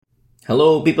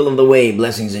Hello, people of the way,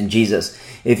 blessings in Jesus.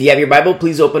 If you have your Bible,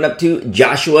 please open up to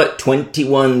Joshua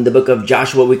 21, the book of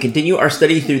Joshua. We continue our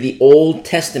study through the Old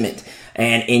Testament.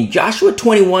 And in Joshua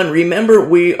 21, remember,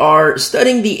 we are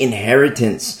studying the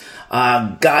inheritance.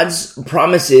 God's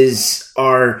promises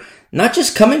are not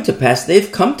just coming to pass,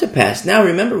 they've come to pass. Now,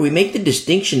 remember, we make the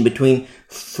distinction between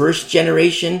first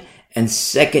generation and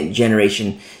second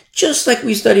generation. Just like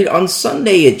we studied on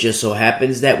Sunday, it just so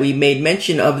happens that we made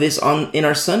mention of this in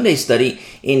our Sunday study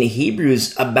in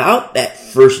Hebrews about that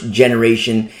first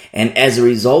generation. And as a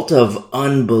result of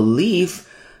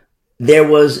unbelief, there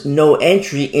was no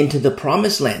entry into the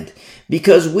promised land.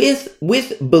 Because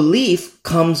with belief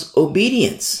comes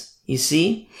obedience, you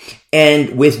see?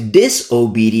 And with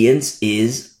disobedience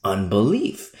is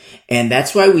unbelief. And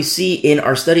that's why we see in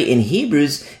our study in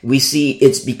Hebrews, we see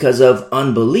it's because of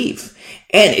unbelief.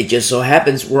 And it just so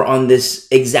happens we're on this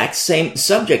exact same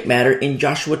subject matter in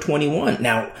Joshua 21.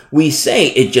 Now, we say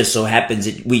it just so happens,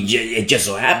 it just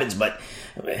so happens, but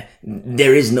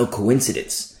there is no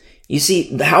coincidence. You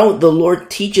see, how the Lord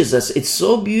teaches us, it's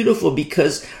so beautiful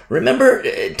because remember,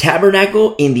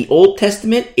 tabernacle in the Old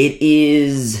Testament, it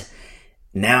is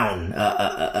noun,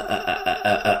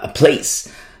 a place.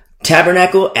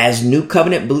 Tabernacle as new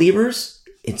covenant believers,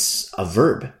 it's a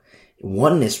verb.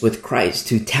 Oneness with Christ,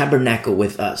 to tabernacle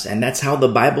with us. And that's how the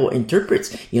Bible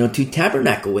interprets, to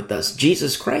tabernacle with us,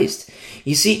 Jesus Christ.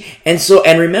 You see, and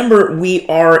remember, we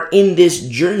are in this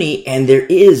journey and there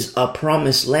is a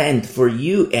promised land for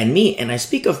you and me. And I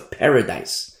speak of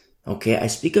paradise. Okay. I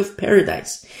speak of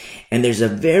paradise. And there's a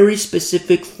very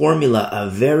specific formula,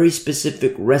 a very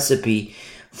specific recipe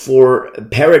for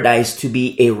paradise to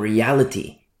be a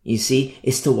reality. You see,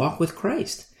 it's to walk with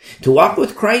Christ. To walk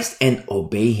with Christ and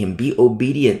obey Him. Be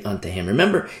obedient unto Him.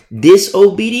 Remember,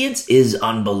 disobedience is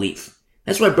unbelief.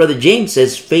 That's why Brother James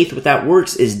says faith without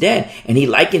works is dead. And he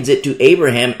likens it to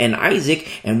Abraham and Isaac.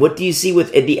 And what do you see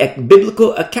with the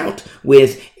biblical account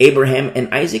with Abraham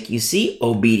and Isaac? You see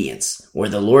obedience. Where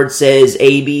the Lord says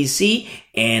A, B, C,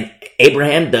 and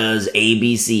Abraham does A,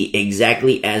 B, C,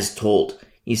 exactly as told.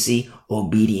 You see,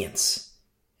 obedience.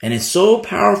 And it's so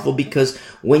powerful because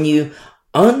when you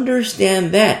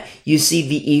understand that, you see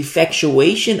the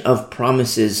effectuation of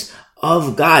promises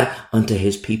of God unto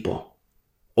His people.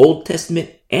 Old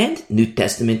Testament and New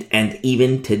Testament, and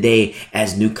even today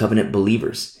as New Covenant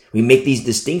believers. We make these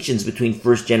distinctions between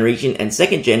first generation and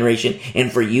second generation.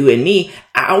 And for you and me,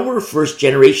 our first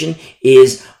generation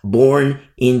is born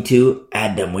into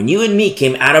Adam. When you and me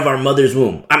came out of our mother's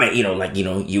womb,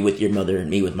 you with your mother and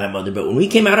me with my mother, but when we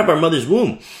came out of our mother's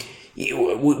womb,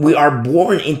 we are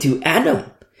born into Adam.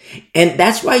 And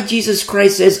that's why Jesus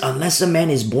Christ says, unless a man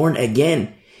is born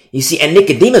again. You see, and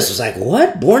Nicodemus was like,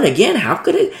 what? Born again? How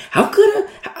could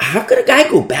a guy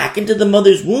go back into the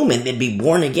mother's womb and then be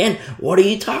born again? What are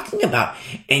you talking about?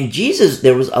 And Jesus,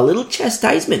 there was a little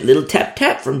chastisement, little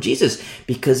tap from Jesus,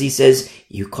 because He says,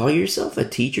 you call yourself a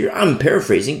teacher? I'm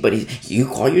paraphrasing, but you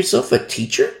call yourself a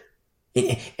teacher?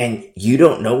 And you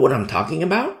don't know what I'm talking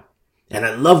about? And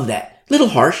I love that. Little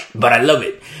harsh, but I love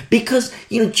it. Because,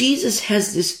 Jesus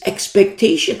has this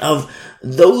expectation of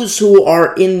those who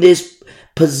are in this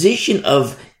position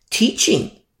of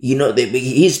teaching.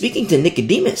 He's speaking to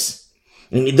Nicodemus.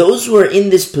 And those who are in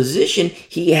this position,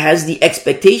 He has the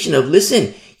expectation of,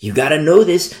 listen, you got to know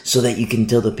this so that you can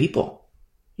tell the people.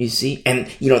 You see? And,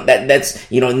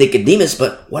 that's Nicodemus,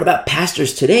 but what about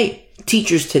pastors today?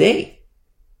 Teachers today?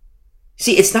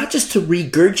 See, it's not just to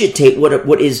regurgitate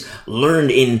what is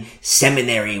learned in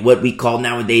seminary, what we call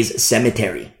nowadays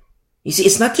cemetery. You see,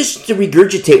 it's not just to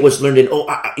regurgitate what's learned in,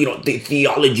 the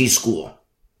theology school.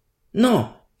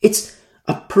 No, it's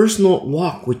a personal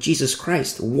walk with Jesus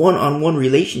Christ, one-on-one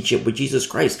relationship with Jesus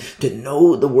Christ, to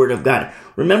know the Word of God.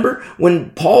 Remember when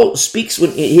Paul speaks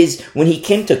when he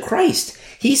came to Christ,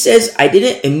 he says, I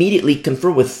didn't immediately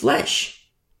confer with flesh.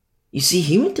 You see,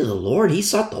 he went to the Lord. He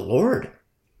sought the Lord.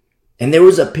 And there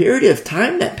was a period of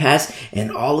time that passed,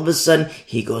 and all of a sudden,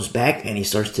 he goes back and he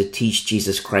starts to teach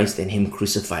Jesus Christ and Him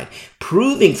crucified,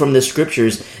 proving from the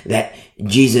scriptures that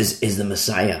Jesus is the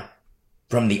Messiah.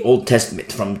 From the Old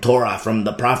Testament, from Torah, from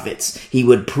the prophets, he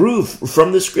would prove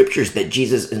from the scriptures that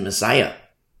Jesus is Messiah.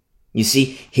 You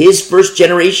see, his first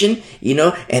generation,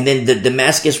 and then the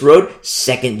Damascus Road,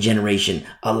 second generation,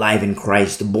 alive in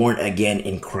Christ, born again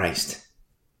in Christ.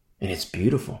 And it's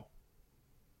beautiful.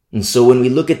 And so when we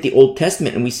look at the Old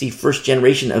Testament and we see first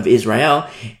generation of Israel,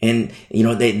 and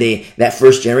that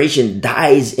first generation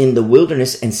dies in the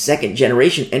wilderness and second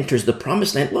generation enters the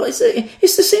promised land, well, it's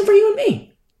the same for you and me.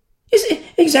 It's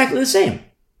exactly the same.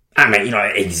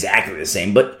 Exactly the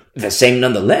same, but the same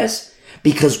nonetheless,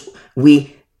 because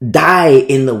we die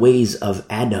in the ways of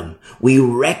Adam. We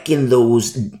reckon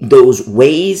those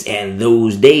ways and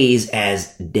those days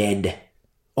as dead.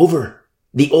 Over.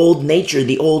 The old nature,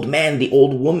 the old man, the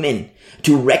old woman.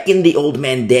 To reckon the old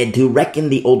man dead, to reckon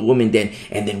the old woman dead,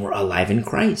 and then we're alive in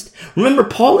Christ. Remember,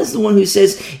 Paul is the one who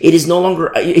says, it is no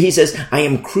longer, he says, I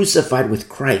am crucified with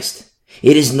Christ.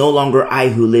 It is no longer I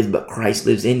who live, but Christ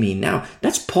lives in me. Now,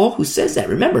 that's Paul who says that.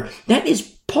 Remember, that is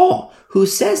Paul who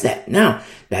says that. Now,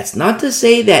 that's not to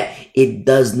say that it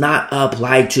does not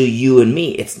apply to you and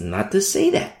me. It's not to say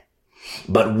that.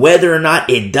 But whether or not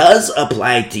it does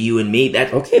apply to you and me,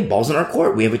 that, okay, ball's in our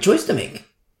court. We have a choice to make.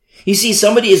 You see,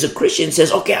 somebody is a Christian,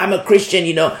 says, okay, I'm a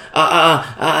Christian, I'm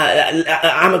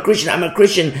a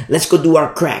Christian, let's go do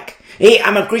our crack. Hey,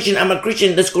 I'm a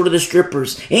Christian, let's go to the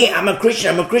strippers. Hey, I'm a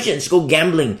Christian, let's go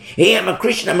gambling. Hey, I'm a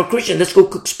Christian, let's go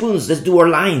cook spoons, let's do our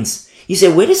lines. You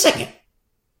say, wait a second.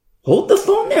 Hold the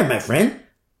phone there, my friend.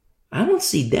 I don't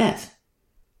see death.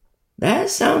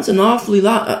 That sounds an awful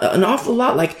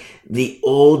lot like the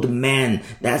old man.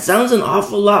 That sounds an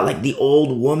awful lot like the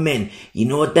old woman. You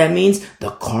know what that means?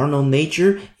 The carnal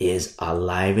nature is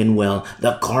alive and well.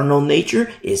 The carnal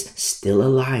nature is still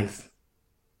alive.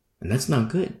 And that's not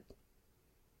good.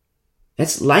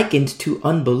 That's likened to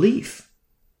unbelief.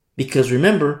 Because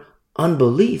remember,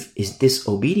 unbelief is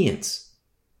disobedience.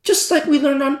 Just like we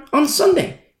learned on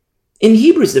Sunday. In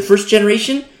Hebrews, the first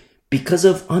generation, because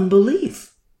of unbelief.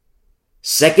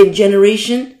 Second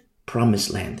generation, promised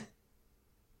land.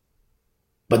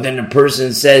 But then a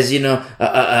person says, a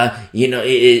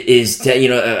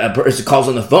person calls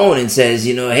on the phone and says,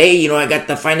 hey, I got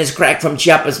the finest crack from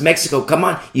Chiapas, Mexico. Come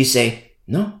on. You say,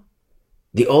 no,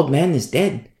 the old man is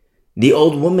dead. The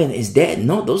old woman is dead.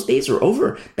 No, those days are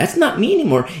over. That's not me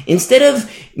anymore. Instead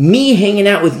of me hanging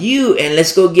out with you and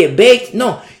let's go get baked,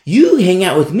 no, you hang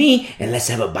out with me and let's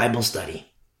have a Bible study.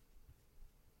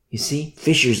 You see,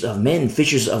 fishers of men,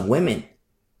 fishers of women.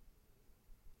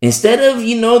 Instead of,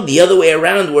 the other way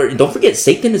around where, don't forget,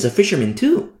 Satan is a fisherman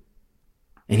too.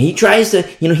 And he tries to,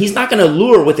 he's not going to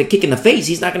lure with a kick in the face.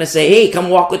 He's not going to say, hey, come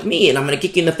walk with me and I'm going to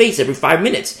kick you in the face every 5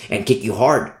 minutes and kick you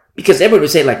hard. Because everybody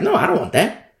would say like, no, I don't want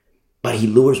that. But he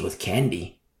lures with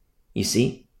candy. You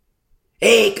see?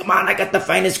 Hey, come on, I got the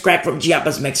finest crack from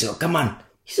Chiapas, Mexico. Come on.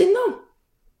 You say, no.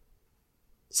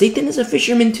 Satan is a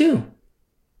fisherman too.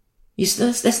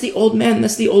 That's the old man,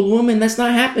 that's the old woman, that's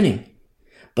not happening.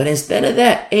 But instead of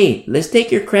that, hey, let's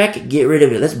take your crack and get rid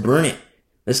of it. Let's burn it.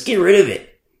 Let's get rid of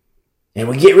it. And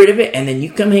we get rid of it, and then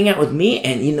you come hang out with me,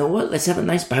 and you know what? Let's have a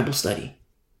nice Bible study.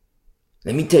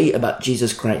 Let me tell you about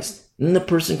Jesus Christ. Then the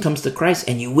person comes to Christ,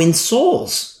 and you win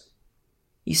souls.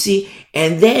 You see?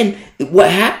 And then what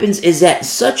happens is that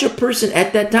such a person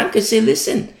at that time could say,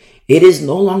 listen, it is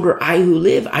no longer I who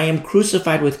live. I am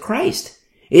crucified with Christ.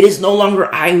 It is no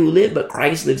longer I who live, but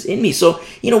Christ lives in me. So,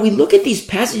 we look at these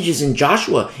passages in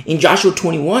Joshua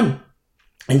 21,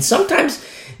 and sometimes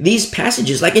these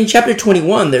passages, like in chapter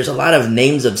 21, there's a lot of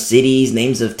names of cities,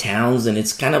 names of towns, and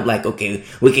it's kind of like, okay,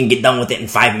 we can get done with it in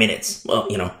 5 minutes. Well,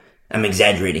 I'm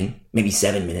exaggerating, maybe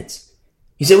 7 minutes.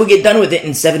 You say we'll get done with it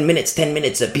in 7 minutes, 10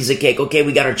 minutes, a piece of cake. Okay,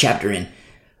 we got our chapter in.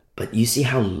 But you see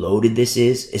how loaded this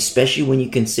is, especially when you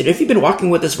consider, if you've been walking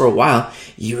with us for a while,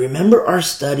 you remember our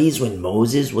studies when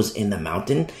Moses was in the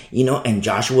mountain, and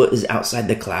Joshua is outside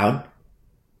the cloud.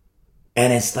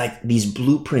 And it's like these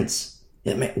blueprints,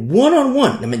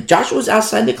 one-on-one. Joshua's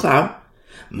outside the cloud,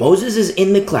 Moses is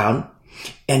in the cloud,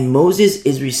 and Moses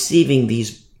is receiving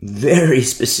these very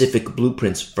specific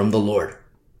blueprints from the Lord.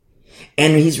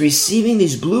 And he's receiving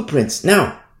these blueprints.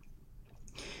 Now,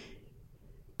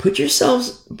 Put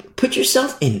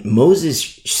yourself in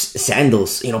Moses'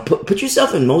 sandals. Put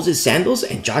yourself in Moses' sandals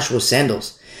and Joshua's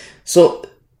sandals. So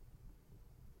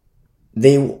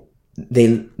they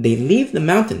leave the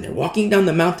mountain. They're walking down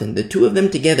the mountain, the two of them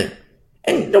together.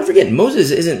 And don't forget, Moses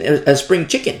isn't a spring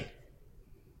chicken.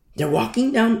 They're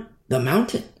walking down the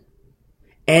mountain.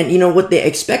 And what they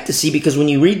expect to see, because when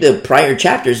you read the prior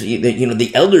chapters,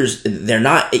 the elders, they're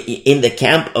not in the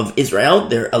camp of Israel.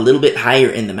 They're a little bit higher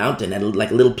in the mountain, at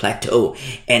like a little plateau.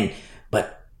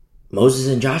 But Moses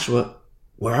and Joshua,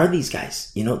 where are these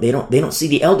guys? They don't see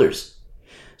the elders.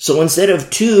 So instead of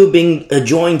two being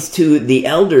joined to the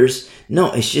elders,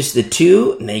 no, it's just the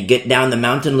two, and they get down the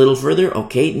mountain a little further.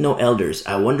 Okay, no elders.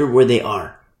 I wonder where they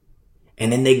are. And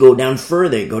then they go down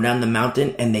further, go down the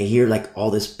mountain, and they hear like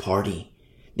all this party.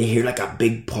 They hear like a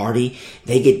big party.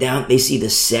 They get down, they see the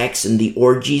sex and the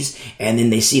orgies, and then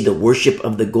they see the worship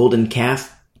of the golden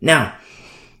calf. Now,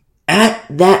 at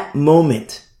that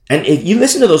moment, and if you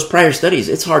listen to those prior studies,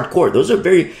 it's hardcore. Those are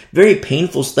very, very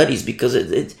painful studies because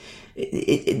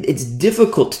it's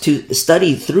difficult to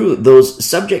study through those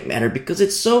subject matter because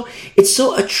it's so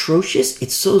atrocious,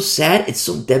 it's so sad, it's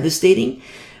so devastating.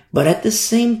 But at the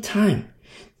same time,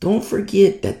 don't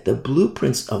forget that the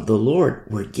blueprints of the Lord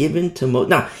were given to Moses.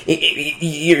 Now,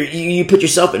 you put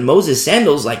yourself in Moses'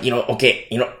 sandals, like, okay,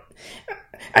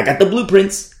 I got the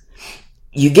blueprints.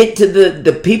 You get to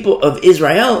the people of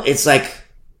Israel, it's like,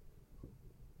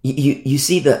 you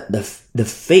see the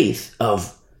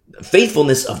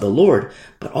faithfulness of the Lord,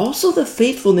 but also the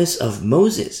faithfulness of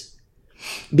Moses.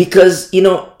 Because, he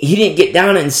didn't get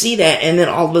down and see that and then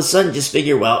all of a sudden just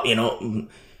figure, well,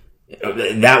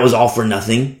 that was all for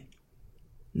nothing.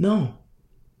 No.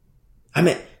 I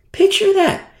mean, picture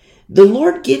that. The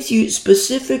Lord gives you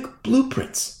specific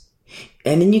blueprints.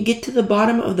 And then you get to the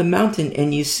bottom of the mountain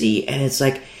and you see, and it's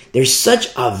like, there's such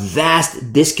a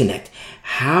vast disconnect.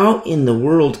 How in the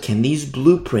world can these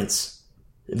blueprints,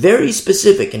 very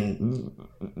specific and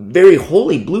very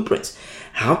holy blueprints,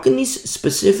 how can these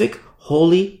specific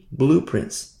holy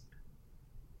blueprints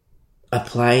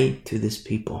apply to this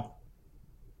people?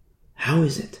 How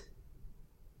is it?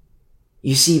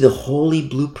 You see the holy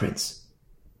blueprints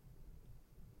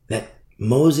that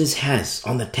Moses has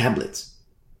on the tablets.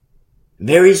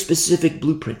 Very specific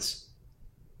blueprints.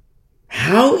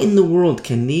 How in the world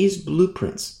can these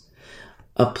blueprints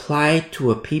apply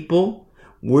to a people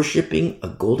worshiping a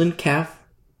golden calf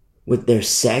with their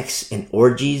sex and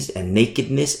orgies and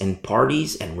nakedness and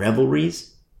parties and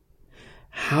revelries?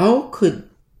 How could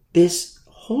this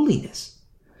holiness,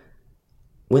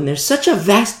 when there's such a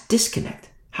vast disconnect,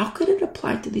 how could it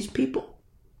apply to these people?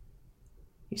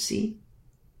 You see?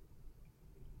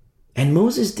 And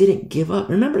Moses didn't give up.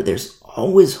 Remember, there's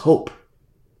always hope.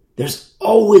 There's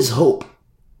always hope.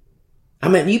 I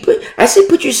mean,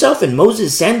 put yourself in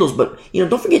Moses' sandals, but,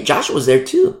 don't forget Joshua was there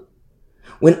too.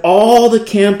 When all the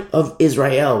camp of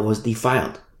Israel was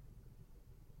defiled,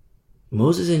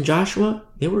 Moses and Joshua,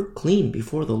 they were clean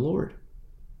before the Lord.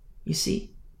 You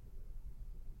see?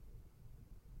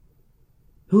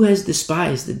 Who has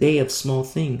despised the day of small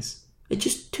things? It's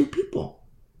just two people.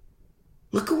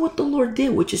 Look at what the Lord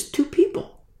did with just two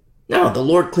people. Now, the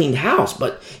Lord cleaned house,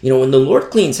 but, when the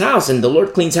Lord cleans house, and the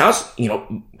Lord cleans house,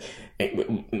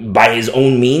 by his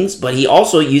own means, but he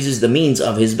also uses the means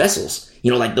of his vessels.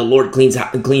 Like the Lord cleaned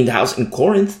house in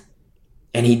Corinth,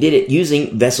 and he did it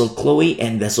using vessel Chloe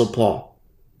and vessel Paul.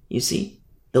 You see?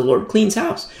 The Lord cleans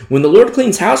house. When the Lord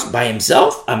cleans house by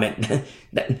himself,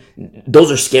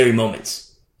 those are scary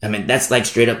moments. That's like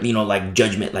straight up, like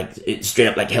judgment, like straight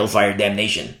up like hellfire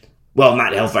damnation. Well,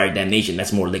 not hellfire damnation,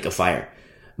 that's more lake of fire.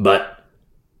 But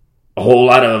a whole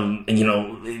lot of,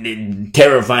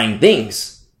 terrifying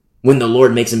things when the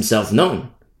Lord makes himself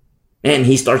known. And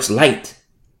he starts light.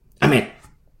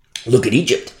 Look at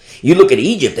Egypt. You look at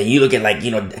Egypt and you look at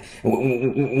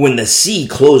when the sea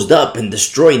closed up and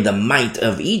destroyed the might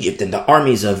of Egypt and the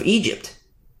armies of Egypt.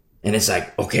 And it's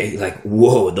like, okay, like,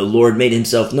 whoa, the Lord made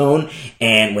himself known.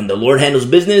 And when the Lord handles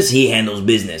business, he handles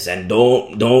business. And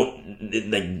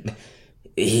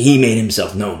he made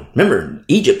himself known. Remember,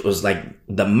 Egypt was like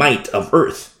the might of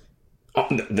earth.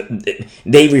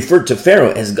 They referred to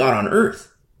Pharaoh as God on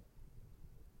earth.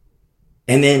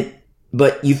 And then,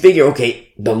 but you figure,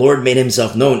 okay, the Lord made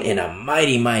himself known in a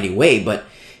mighty, mighty way. But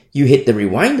you hit the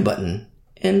rewind button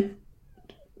and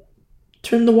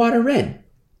turn the water red.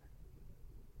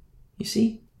 You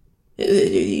see?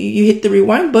 You hit the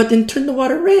rewind button, turn the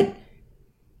water red.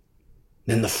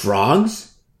 Then the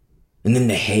frogs, and then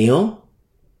the hail.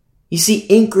 You see,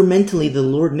 incrementally the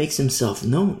Lord makes himself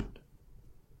known.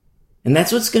 And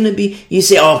that's what's going to be. You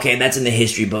say, oh, okay, that's in the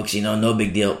history books, no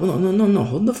big deal. Well, no.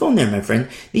 Hold the phone there, my friend.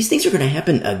 These things are going to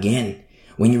happen again.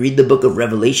 When you read the book of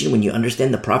Revelation, when you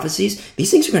understand the prophecies, these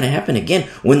things are going to happen again.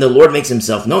 When the Lord makes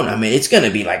himself known, it's going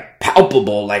to be like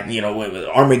palpable, like, with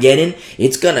Armageddon.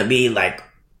 It's going to be like,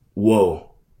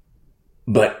 whoa.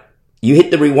 But you hit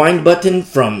the rewind button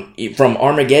from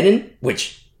Armageddon,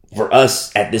 which for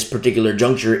us at this particular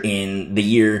juncture in the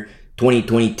year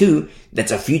 2022,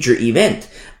 that's a future event.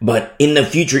 But in the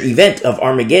future event of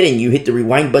Armageddon, you hit the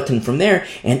rewind button from there,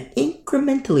 and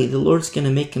incrementally the Lord's going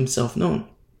to make himself known.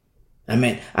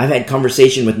 I've had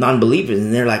conversation with non-believers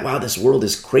and they're like, wow, this world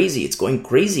is crazy. It's going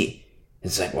crazy.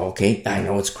 It's like, well, okay, I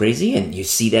know it's crazy and you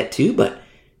see that too, but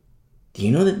do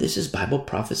you know that this is Bible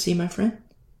prophecy, my friend?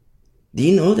 Do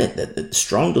you know that the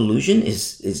strong delusion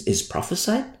is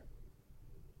prophesied?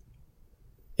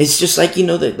 It's just like,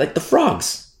 like the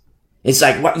frogs. It's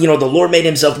like, the Lord made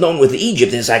himself known with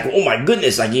Egypt. It's like, oh my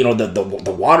goodness, like,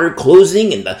 the water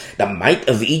closing and the might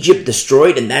of Egypt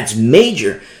destroyed, and that's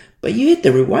major. But you hit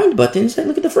the rewind button and say,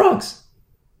 look at the frogs.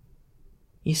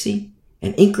 You see?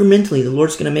 And incrementally, the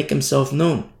Lord's going to make himself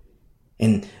known.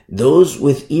 And those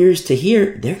with ears to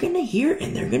hear, they're going to hear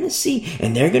and they're going to see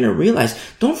and they're going to realize.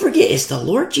 Don't forget, it's the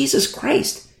Lord Jesus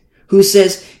Christ who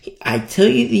says, I tell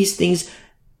you these things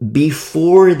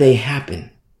before they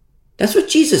happen. That's what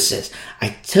Jesus says. I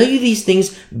tell you these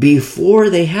things before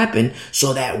they happen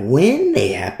so that when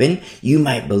they happen, you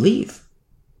might believe.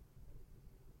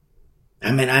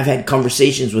 I mean, I've had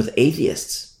conversations with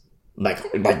atheists, like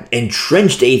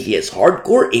entrenched atheists,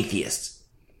 hardcore atheists.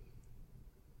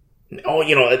 Oh,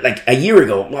 like a year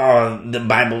ago, the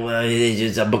Bible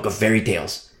is a book of fairy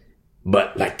tales.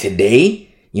 But like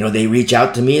today, they reach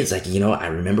out to me. It's like, I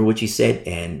remember what you said,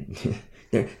 and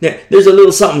there's a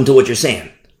little something to what you're saying.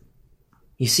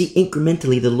 You see,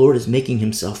 incrementally, the Lord is making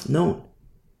himself known.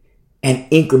 And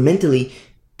incrementally,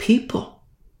 people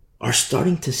are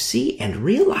starting to see and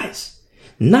realize.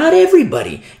 Not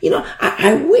everybody.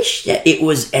 I wish that it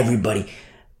was everybody.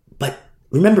 But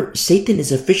remember, Satan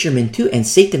is a fisherman too, and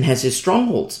Satan has his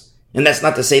strongholds. And that's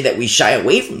not to say that we shy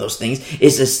away from those things.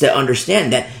 It's just to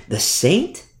understand that the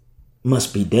saint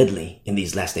must be deadly in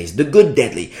these last days. The good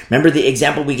deadly. Remember the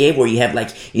example we gave where you have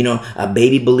a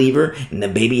baby believer, and the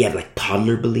baby you have like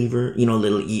toddler believer,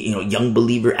 little, young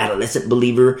believer, adolescent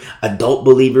believer, adult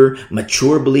believer,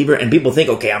 mature believer. And people think,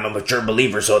 okay, I'm a mature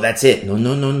believer, so that's it.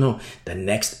 No. The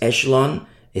next echelon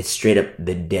is straight up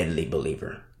the deadly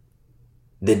believer.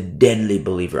 The deadly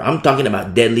believer. I'm talking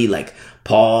about deadly like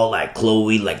Paul, like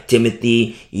Chloe, like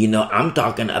Timothy. I'm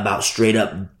talking about straight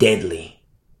up deadly.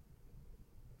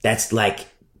 That's like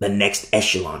the next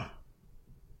echelon.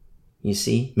 You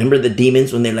see? Remember the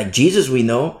demons when they're like, Jesus we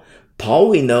know, Paul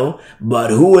we know, but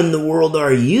who in the world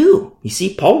are you? You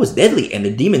see, Paul was deadly and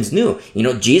the demons knew.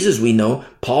 Jesus we know,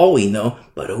 Paul we know,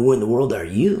 but who in the world are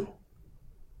you?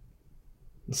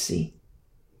 You see?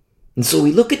 And so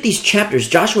we look at these chapters,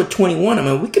 Joshua 21, I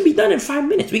mean, we could be done in 5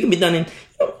 minutes. We could be done in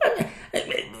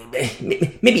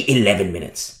maybe 11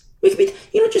 minutes. We could be,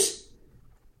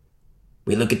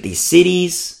 we look at these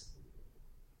cities,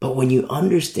 but when you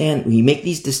make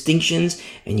these distinctions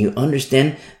and you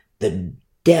understand the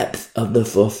depth of the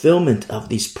fulfillment of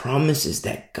these promises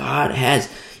that God has,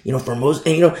 for Moses,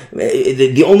 and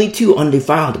the only two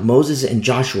undefiled, Moses and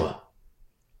Joshua.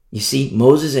 You see,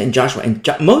 Moses and Joshua, and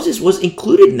Moses was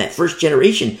included in that first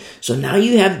generation. So now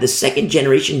you have the second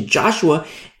generation, Joshua,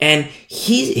 and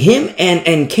him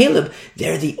and Caleb,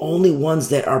 they're the only ones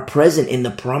that are present in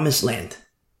the promised land.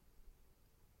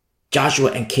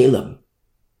 Joshua and Caleb.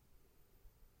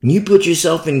 You put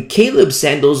yourself in Caleb's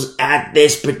sandals at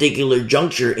this particular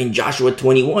juncture in Joshua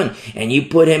 21, and you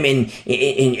put him and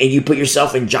you put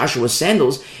yourself in Joshua's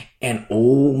sandals, and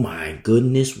oh my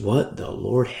goodness, what the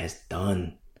Lord has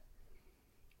done.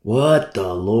 What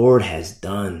the Lord has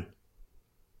done.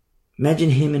 Imagine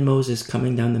him and Moses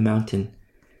coming down the mountain.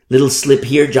 Little slip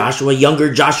here, Joshua,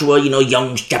 younger Joshua,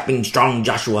 young, strapping, strong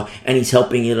Joshua, and he's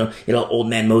helping, old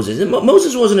man Moses. And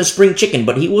Moses wasn't a spring chicken,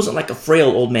 but he wasn't like a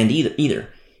frail old man either.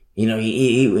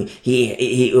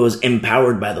 He was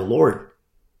empowered by the Lord.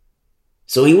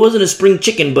 So he wasn't a spring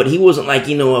chicken, but he wasn't like,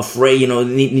 a frail,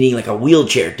 needing like a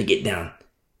wheelchair to get down.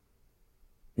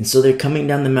 And so they're coming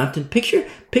down the mountain. Picture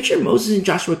Moses and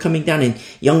Joshua coming down, and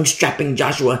young strapping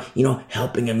Joshua,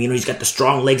 helping him. He's got the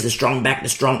strong legs, the strong back, the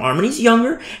strong arm, and he's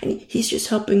younger, and he's just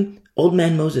helping old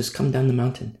man Moses come down the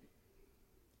mountain.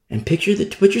 And put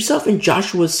yourself in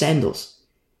Joshua's sandals.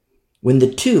 When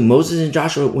the two, Moses and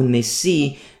Joshua, when they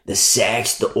see the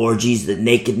sex, the orgies, the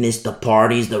nakedness, the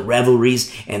parties, the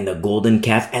revelries, and the golden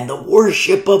calf, and the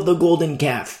worship of the golden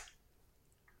calf.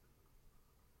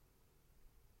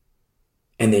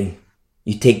 And then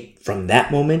you take from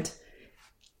that moment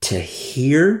to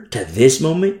here, to this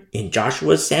moment in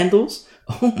Joshua's sandals.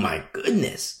 Oh my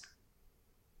goodness.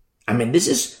 I mean, this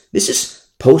is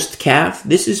post-calf.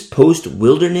 This is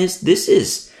post-wilderness. This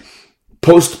is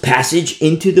post-passage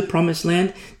into the promised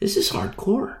land. This is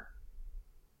hardcore.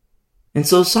 And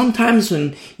so sometimes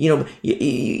when, you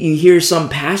hear some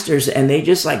pastors and they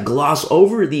just like gloss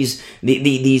over these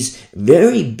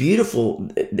very beautiful,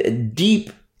 deep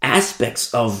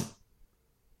aspects of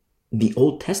the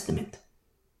Old Testament.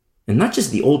 And not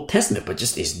just the Old Testament, but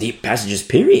just these deep passages,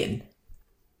 period.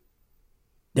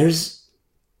 There's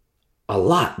a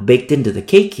lot baked into the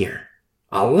cake here.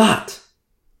 A lot.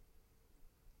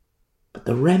 But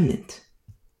the remnant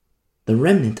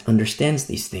understands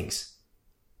these things.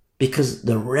 Because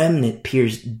the remnant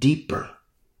peers deeper.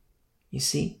 You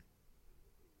see?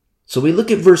 So we look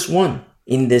at verse 1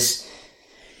 in this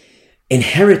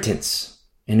inheritance.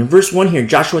 And in verse 1 here,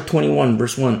 Joshua 21,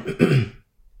 verse 1.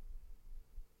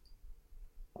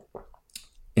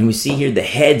 And we see here the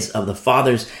heads of the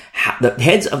fathers'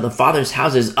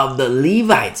 houses of the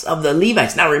Levites.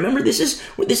 Now remember, this is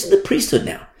the priesthood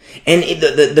now. And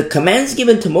the commands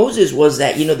given to Moses was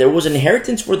that, there was an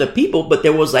inheritance for the people, but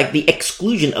there was like the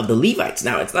exclusion of the Levites.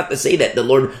 Now, it's not to say that the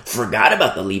Lord forgot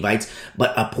about the Levites,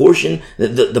 but a portion,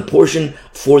 the portion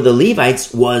for the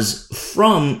Levites was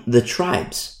from the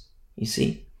tribes. You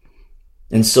see?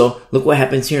 And so look what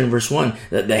happens here in verse 1.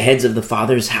 The heads of the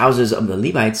fathers' houses of the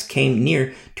Levites came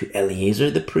near to Eleazar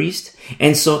the priest.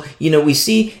 And so, we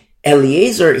see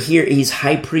Eleazar here, he's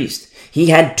high priest. He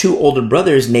had two older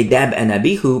brothers, Nadab and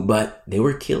Abihu, but they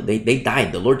were killed. They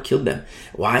died. The Lord killed them.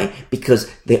 Why? Because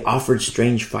they offered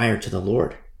strange fire to the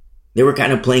Lord. They were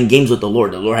kind of playing games with the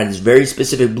Lord. The Lord had his very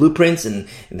specific blueprints, and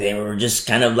they were just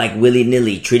kind of like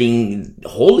willy-nilly treating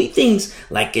holy things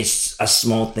like it's a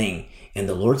small thing. And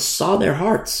the Lord saw their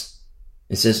hearts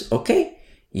and says, okay,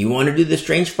 you want to do the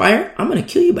strange fire? I'm going to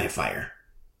kill you by fire.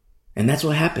 And that's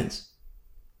what happens.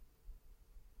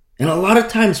 And a lot of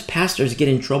times pastors get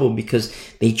in trouble because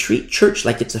they treat church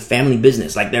like it's a family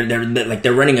business, like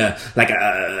they're running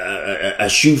a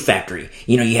shoe factory.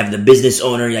 You have the business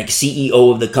owner, like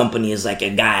CEO of the company is like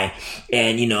a guy,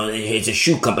 and it's a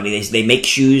shoe company. They make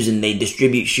shoes and they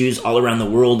distribute shoes all around the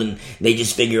world, and they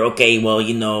just figure, okay, well,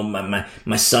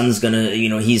 my son's gonna,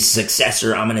 he's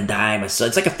successor, I'm gonna die. My son,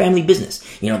 it's like a family business.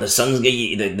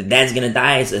 The dad's gonna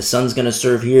die, the son's gonna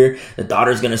serve here, the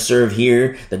daughter's gonna serve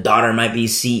here, the daughter might be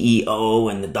CEO,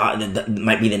 and the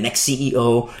might be the next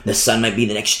CEO. The son might be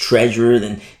the next treasurer.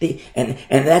 And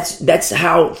that's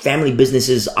how family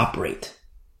businesses operate.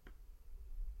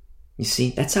 You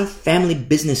see, that's how family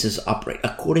businesses operate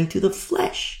according to the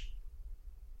flesh.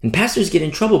 And pastors get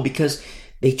in trouble because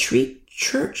they treat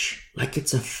church like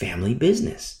it's a family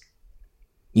business.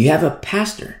 You have a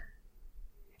pastor.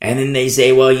 And then they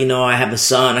say, well, I have a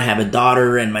son, I have a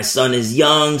daughter, and my son is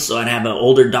young, so I have an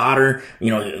older daughter,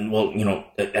 the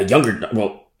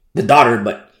daughter,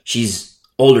 but she's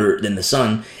older than the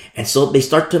son. And so they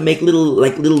start to make little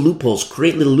loopholes,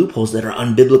 create little loopholes that are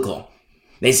unbiblical.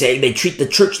 They say they treat the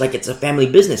church like it's a family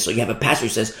business. So you have a pastor who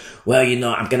says, well,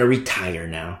 I'm going to retire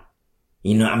now.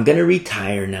 I'm going to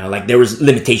retire now. Like there was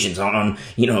limitations on,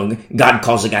 God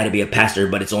calls a guy to be a pastor,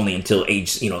 but it's only until age,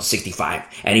 65.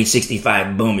 At age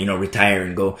 65, boom, retire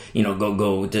and go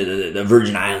to the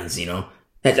Virgin Islands, I'm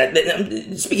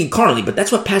speaking carnally, but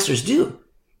that's what pastors do.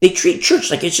 They treat church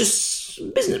like it's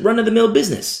just business, run-of-the-mill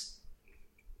business.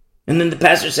 And then the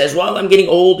pastor says, well, I'm getting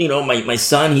old. My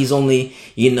son, he's only,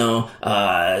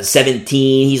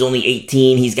 17. He's only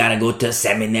 18. He's got to go to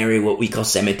seminary, what we call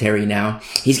cemetery now.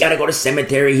 He's got to go to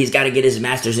cemetery. He's got to get his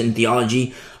master's in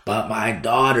theology. But my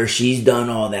daughter, she's done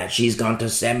all that. She's gone to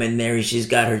seminary. She's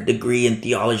got her degree in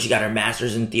theology. She got her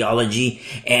master's in theology.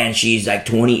 And she's like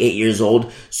 28 years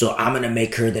old. So I'm going to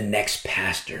make her the next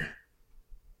pastor.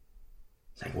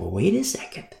 It's like, well, wait a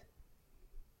second.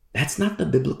 That's not the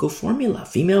biblical formula.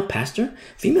 Female pastor,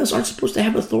 females aren't supposed to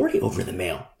have authority over the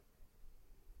male.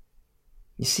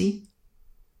 You see?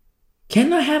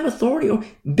 Cannot have authority, or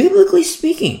biblically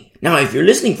speaking. Now, if you're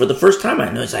listening for the first time, I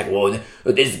know it's like, well,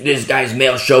 this guy's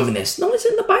male chauvinist. No, it's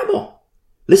in the Bible.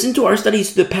 Listen to our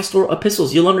studies, the pastoral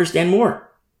epistles. You'll understand more.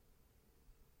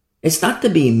 It's not to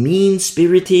be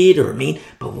mean-spirited or mean,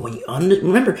 but when you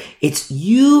remember, it's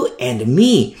you and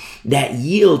me that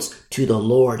yields to the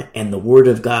Lord and the Word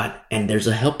of God. And there's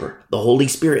a helper, the Holy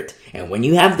Spirit. And when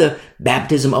you have the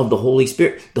baptism of the Holy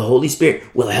Spirit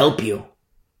will help you.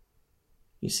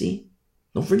 You see?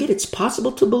 Don't forget, it's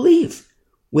possible to believe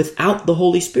without the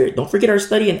Holy Spirit. Don't forget our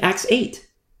study in Acts 8.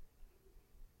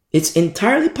 It's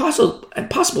entirely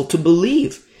possible to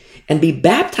believe and be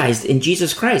baptized in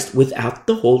Jesus Christ without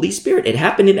the Holy Spirit. It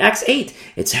happened in Acts 8.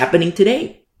 It's happening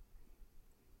today.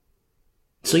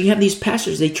 So you have these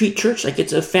pastors, they treat church like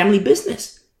it's a family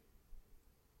business.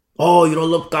 Oh,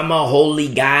 look, I'm a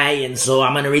holy guy, and so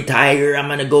I'm going to retire. I'm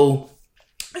going to go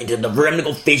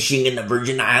fishing in the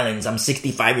Virgin Islands. I'm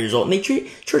 65 years old. And they treat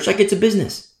church like it's a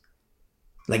business.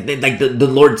 Like the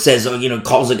Lord says,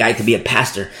 calls a guy to be a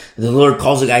pastor. The Lord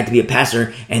calls a guy to be a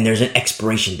pastor, and there's an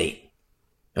expiration date.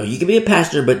 No, you can be a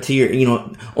pastor, but to your,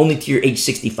 only to your age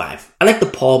 65. I like the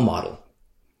Paul model.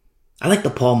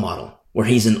 Where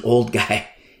he's an old guy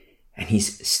and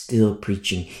he's still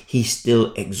preaching. He's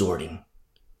still exhorting.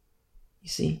 You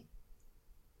see?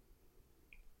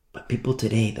 But people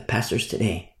today, the pastors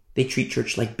today, they treat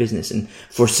church like business. And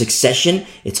for succession,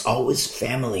 it's always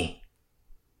family.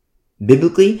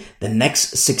 Biblically, the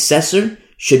next successor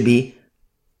should be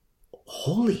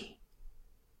holy.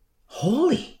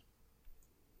 Holy.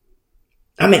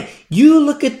 I mean, you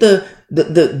look at the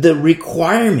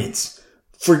requirements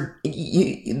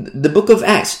the book of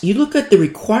Acts, you look at the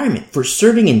requirement for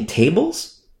serving in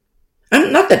tables.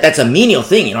 Not that that's a menial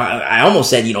thing. I almost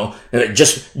said,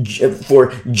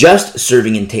 just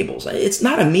serving in tables. It's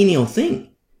not a menial thing.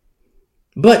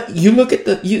 But you look at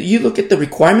the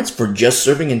requirements for just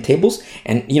serving in tables,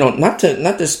 and not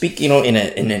to speak in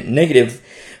a negative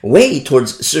way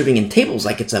towards serving in tables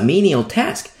like it's a menial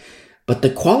task, but the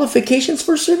qualifications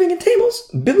for serving in tables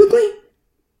biblically,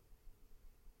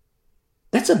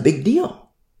 that's a big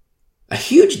deal, a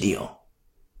huge deal.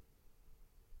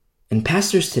 And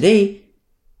pastors today,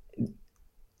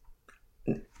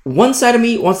 one side of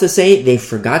me wants to say they've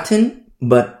forgotten,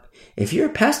 but if you're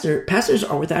a pastor, pastors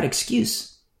are without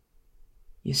excuse.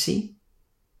 You see?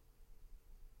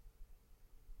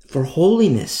 For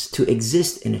holiness to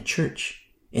exist in a church,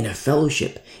 in a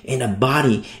fellowship, in a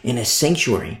body, in a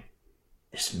sanctuary,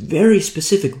 there's very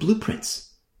specific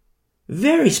blueprints.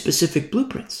 Very specific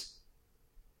blueprints.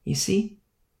 You see?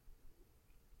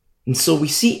 And so we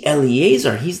see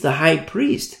Eleazar, he's the high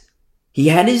priest. He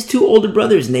had his two older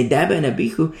brothers, Nadab and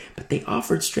Abihu, but they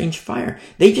offered strange fire.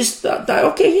 They just thought,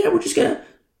 okay, yeah, we're just going to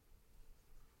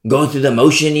go through the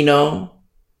motion,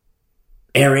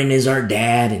 Aaron is our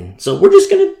dad, and so we're just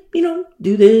going to,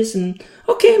 do this, and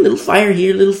okay, a little fire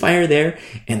here, a little fire there.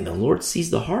 And the Lord sees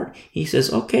the heart. He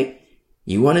says, okay,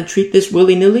 you want to treat this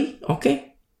willy-nilly?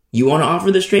 Okay. You want to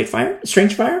offer the strange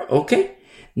fire? Okay.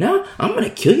 Now I'm going to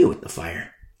kill you with the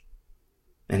fire.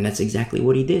 And that's exactly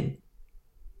what he did.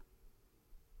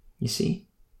 You see?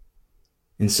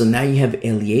 And so now you have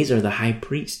Eleazar, the high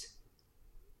priest.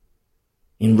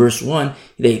 In verse 1,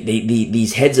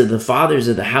 these heads of the fathers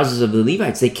of the houses of the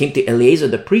Levites, they came to Eleazar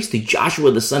the priest, to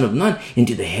Joshua the son of Nun, and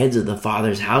to the heads of the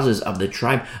fathers' houses of the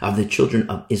tribe of the children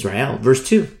of Israel. Verse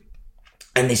 2.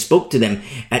 And they spoke to them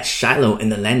at Shiloh in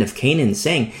the land of Canaan,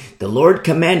 saying, the Lord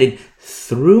commanded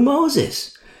through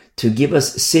Moses to give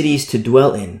us cities to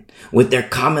dwell in, with their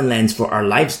common lands for our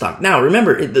livestock. Now,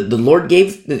 remember, the Lord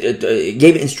gave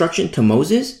instruction to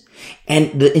Moses,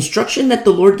 and the instruction that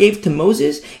the Lord gave to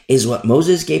Moses is what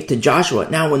Moses gave to Joshua.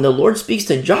 Now, when the Lord speaks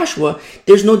to Joshua,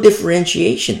 there's no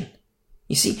differentiation.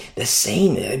 You see, the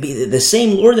same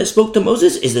Lord that spoke to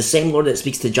Moses is the same Lord that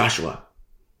speaks to Joshua.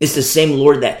 It's the same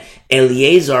Lord that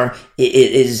Eleazar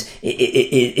is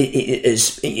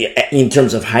in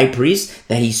terms of high priest,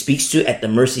 that he speaks to at the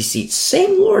mercy seat.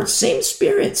 Same Lord, same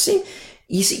Spirit,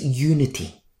 you see,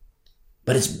 unity.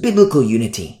 But it's biblical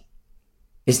unity.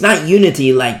 It's not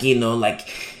unity like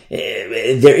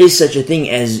there is such a thing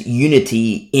as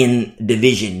unity in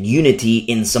division, unity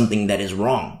in something that is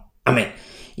wrong. I mean,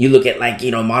 you look at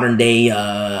modern day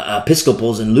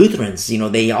Episcopals and Lutherans,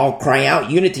 they all cry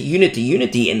out unity, unity,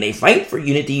 unity, and they fight for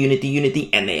unity, unity, unity,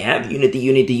 and they have unity,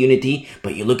 unity, unity.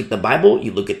 But you look at the Bible,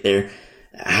 you look at their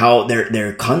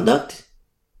conduct.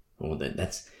 Well,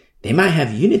 they might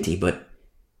have unity, but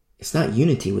it's not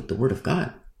unity with the Word of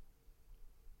God.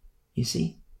 You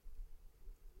see?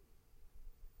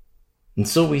 And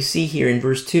so we see here in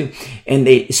verse 2, and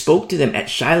they spoke to them at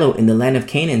Shiloh in the land of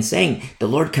Canaan, saying, the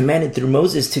Lord commanded through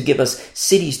Moses to give us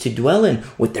cities to dwell in,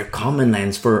 with their common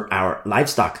lands for our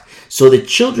livestock. So the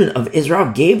children of Israel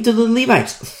gave to the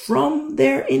Levites from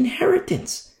their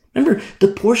inheritance. Remember, the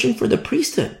portion for the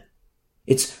priesthood.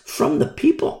 It's from the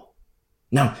people.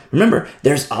 Now, remember,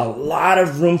 there's a lot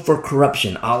of room for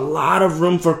corruption.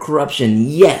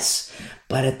 Yes.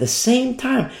 But at the same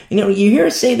time, you hear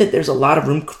us say that there's a lot of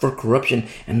room for corruption,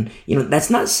 and, that's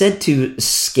not said to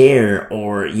scare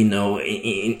or,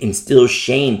 instill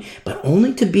shame, but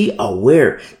only to be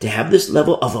aware, to have this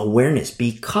level of awareness,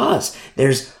 because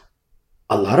there's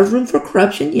a lot of room for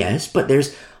corruption, yes, but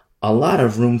there's a lot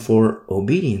of room for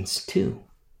obedience too.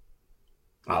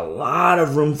 A lot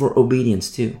of room for obedience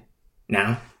too.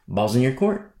 Now, ball's in your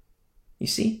court. You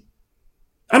see?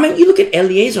 I mean, you look at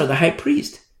Eleazar, the high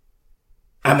priest.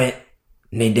 I mean,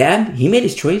 Nadab, he made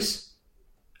his choice.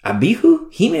 Abihu,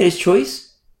 he made his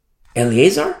choice.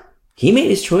 Eleazar, he made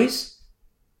his choice.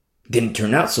 Didn't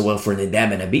turn out so well for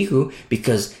Nadab and Abihu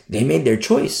because they made their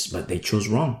choice, but they chose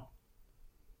wrong.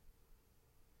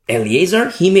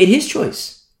 Eleazar, he made his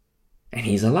choice, and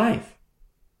he's alive.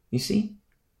 You see?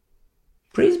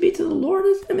 Praise be to the Lord.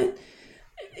 I mean,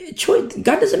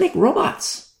 God doesn't make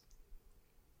robots.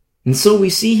 And so we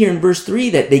see here in verse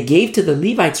 3 that they gave to the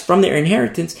Levites from their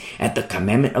inheritance at the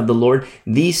commandment of the Lord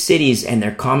these cities and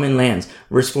their common lands.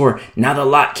 Verse 4, now the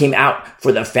lot came out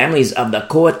for the families of the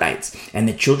Kohathites, and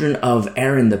the children of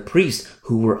Aaron the priest,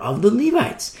 who were of the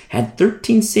Levites, had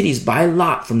 13 cities by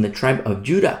lot from the tribe of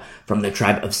Judah, from the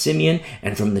tribe of Simeon,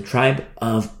 and from the tribe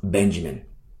of Benjamin.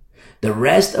 The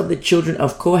rest of the children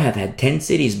of Kohath had 10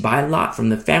 cities by lot from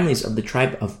the families of the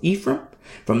tribe of Ephraim,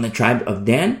 from the tribe of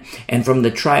Dan, and from the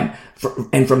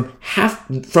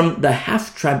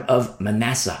half tribe of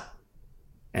Manasseh.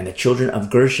 And the children of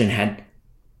Gershon had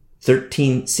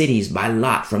 13 cities by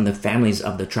lot from the families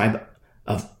of the tribe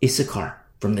of Issachar,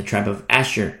 from the tribe of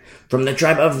Asher, from the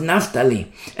tribe of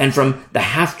Naphtali, and from the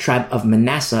half tribe of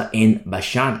Manasseh in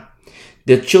Bashan.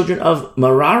 The children of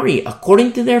Merari,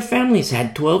 according to their families,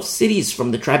 had 12 cities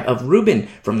from the tribe of Reuben,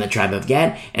 from the tribe of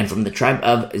Gad, and from the tribe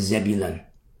of Zebulun.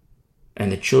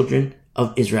 And the children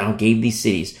of Israel gave these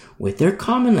cities with their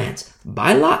common lands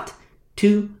by lot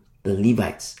to the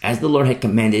Levites, as the Lord had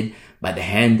commanded by the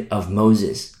hand of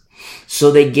Moses.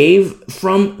 So they gave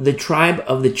from the tribe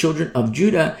of the children of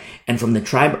Judah and from the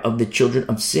tribe of the children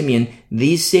of Simeon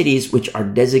these cities which are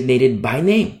designated by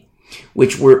name,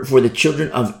 which were for the children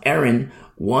of Aaron,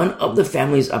 one of the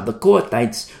families of the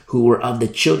Kohathites, who were of the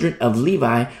children of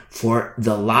Levi, for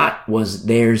the lot was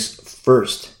theirs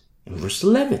first. In verse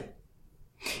 11.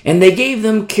 And they gave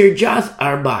them Kirjath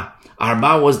Arba.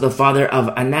 Arba was the father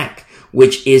of Anak,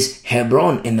 which is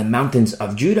Hebron in the mountains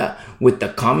of Judah, with the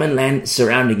common land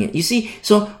surrounding it. You see,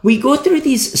 so we go through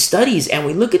these studies and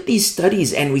we look at these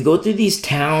studies and we go through these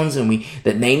towns and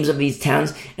the names of these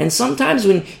towns. And sometimes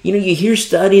when, you hear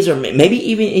studies, or maybe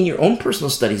even in your own personal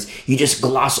studies, you just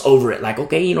gloss over it like,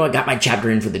 okay, I got my chapter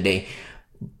in for the day.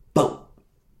 But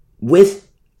with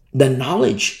the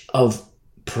knowledge of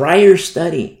prior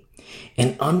study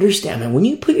and understanding, when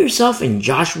you put yourself in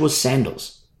Joshua's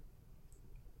sandals,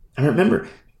 and remember,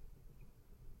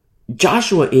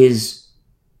 Joshua is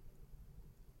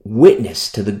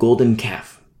witness to the golden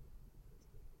calf.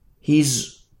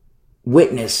 He's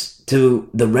witness to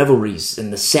the revelries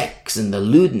and the sex and the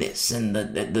lewdness and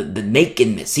the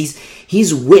nakedness.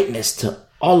 He's witness to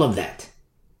all of that.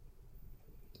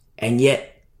 And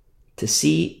yet, to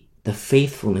see the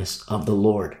faithfulness of the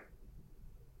Lord,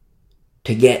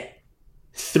 to get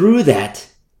through that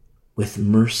with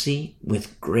mercy,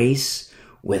 with grace,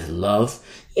 with love,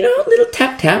 a little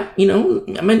tap tap,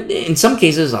 in some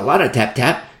cases, a lot of tap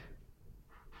tap.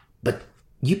 But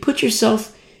you put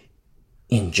yourself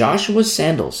in Joshua's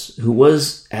sandals, who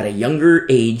was at a younger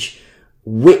age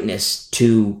witness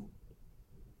to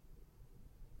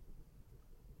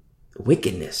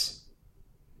wickedness.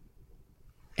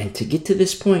 And to get to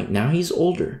this point, now he's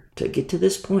older, to get to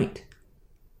this point,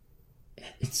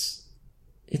 it's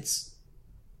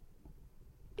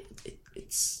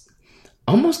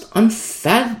almost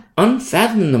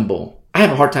unfathomable. I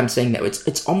have a hard time saying that.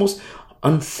 It's almost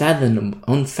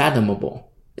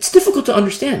unfathomable. It's difficult to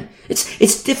understand.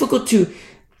 It's difficult to.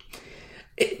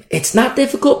 It's not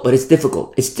difficult, but it's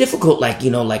difficult. It's difficult, like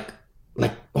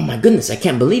oh my goodness, I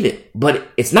can't believe it. But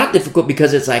it's not difficult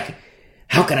because it's like,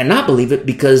 how can I not believe it?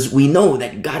 Because we know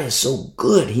that God is so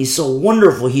good. He's so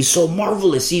wonderful. He's so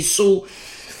marvelous. He's so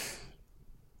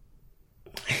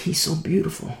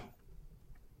beautiful.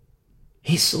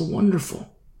 He's so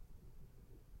wonderful.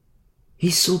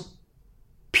 He's so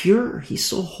pure. He's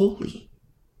so holy.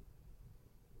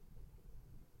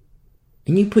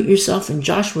 And you put yourself in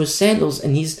Joshua's sandals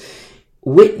and he's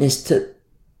witness to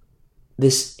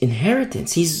this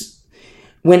inheritance.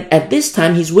 At this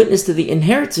time, he's witness to the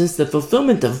inheritance, the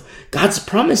fulfillment of God's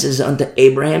promises unto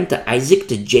Abraham, to Isaac,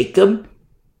 to Jacob,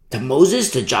 to Moses,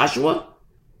 to Joshua,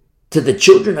 to the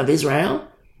children of Israel.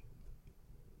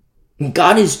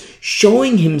 God is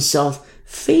showing himself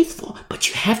faithful, but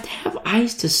you have to have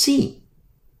eyes to see.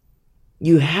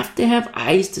 You have to have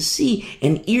eyes to see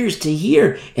and ears to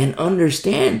hear and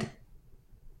understand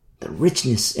the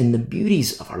richness and the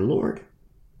beauties of our Lord.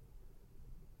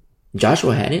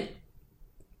 Joshua had it.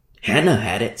 Hannah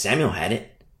had it. Samuel had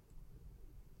it.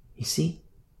 You see,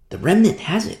 the remnant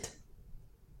has it.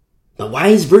 The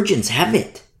wise virgins have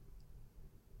it.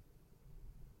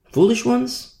 Foolish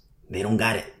ones, they don't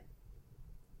got it.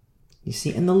 You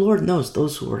see, and the Lord knows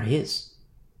those who are his.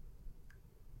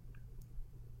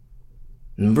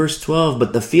 In verse 12,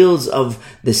 but the fields of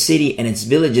the city and its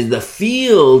villages,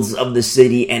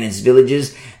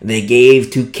 they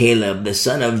gave to Caleb, the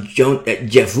son of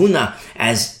Jephunneh,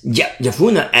 as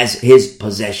his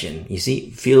possession. You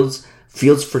see, fields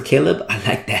for Caleb. I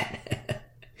like that.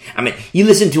 I mean, you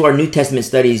listen to our New Testament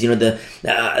studies, the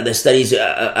studies,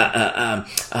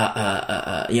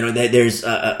 there's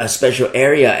a special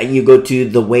area, and you go to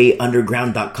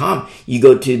thewayunderground.com. You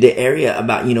go to the area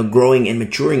about, growing and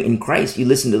maturing in Christ. You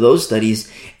listen to those studies,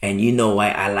 and you know why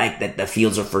I like that the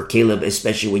fields are for Caleb,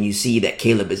 especially when you see that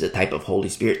Caleb is a type of Holy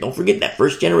Spirit. Don't forget that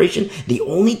first generation, the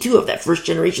only two of that first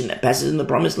generation that passes in the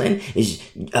promised land is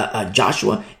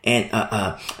Joshua and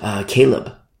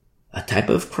Caleb. a type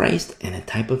of Christ and a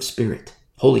type of Spirit,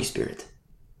 Holy Spirit,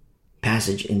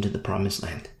 passage into the promised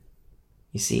land.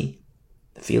 You see,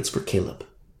 the fields for Caleb.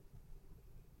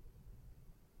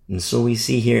 And so we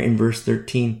see here in verse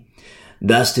 13,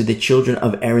 thus to the children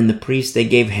of Aaron the priest, they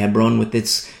gave Hebron with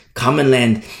its common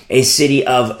land, a city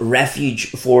of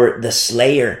refuge for the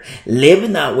slayer.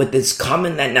 Libnah with its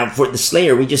common land. Now for the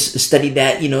slayer, we just studied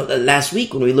that, last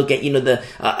week when we look at,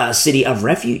 the city of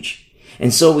refuge.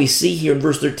 And so we see here in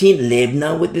verse 13,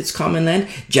 Libnah with its common land,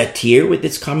 Jatir with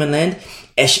its common land,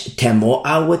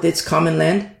 Eshtemoa with its common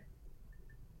land,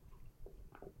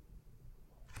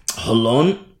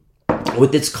 Holon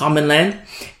with its common land,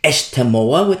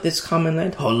 Eshtemoa with its common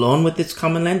land, Holon with its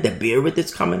common land, Debir with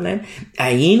its common land,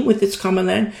 Ain with its common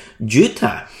land,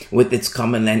 Juttah with its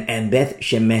common land, and Beth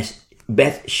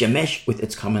Shemesh with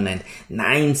its common land.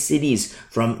 9 cities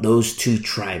from those 2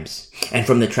 tribes. And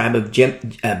from the tribe of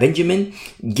Benjamin,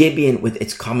 Gibeon with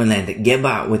its common land,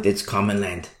 Geba with its common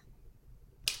land,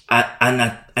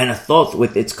 Anathoth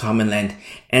with its common land,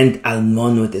 and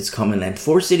Almon with its common land.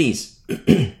 4 cities.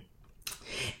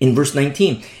 In verse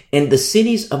 19, and the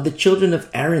cities of the children of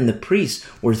Aaron the priest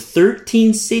were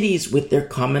 13 cities with their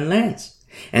common lands.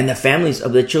 And the families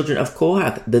of the children of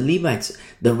Kohath, the Levites,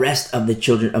 the rest of the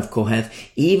children of Kohath,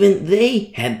 even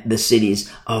they had the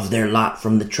cities of their lot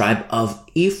from the tribe of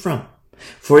Ephraim.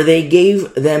 For they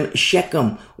gave them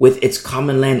Shechem with its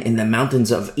common land in the mountains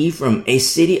of Ephraim, a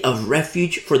city of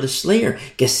refuge for the slayer,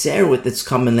 Geser with its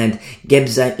common land,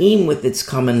 Gebzaim with its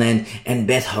common land, and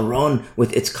Beth Horon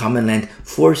with its common land,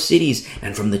 4 cities.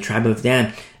 And from the tribe of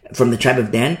Dan,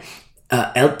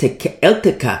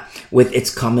 Eltekah with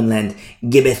its common land,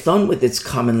 Gibbethon with its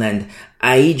common land,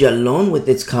 Aijalon with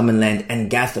its common land, and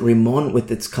Gath Rimmon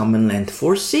with its common land,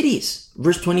 4 cities.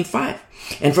 Verse 25.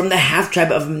 And from the half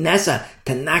tribe of Manasseh,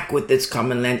 Tanakh with its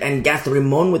common land, and Gath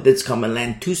Rimmon with its common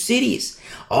land, 2 cities.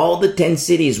 All the 10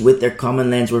 cities with their common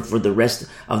lands were for the rest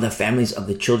of the families of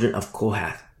the children of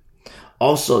Kohath.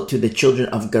 Also to the children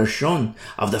of Gershon,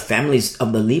 of the families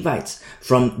of the Levites,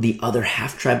 from the other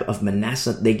half tribe of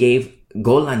Manasseh, they gave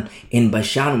Golan in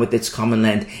Bashan with its common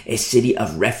land, a city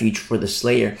of refuge for the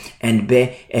slayer, and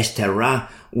Be-Eshterah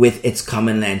with its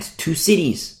common land, 2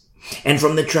 cities. And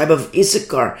from the tribe of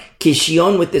Issachar,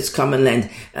 Kishion with its common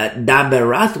land,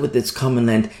 Daberath with its common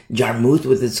land, Jarmuth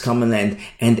with its common land,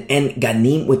 and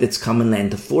En-Ganim with its common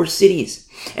land, 4 cities.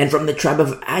 And from the tribe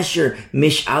of Asher,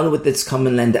 Mishal with its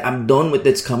common land, Abdon with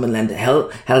its common land,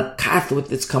 Helkath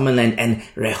with its common land, and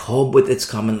Rehob with its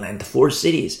common land, 4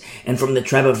 cities. And from the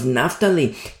tribe of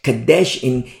Naphtali, Kadesh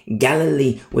in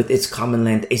Galilee with its common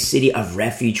land, a city of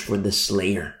refuge for the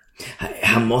slayer.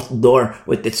 Hamoth Dor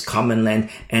with its common land,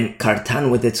 and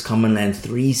Kartan with its common land,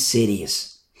 3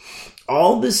 cities.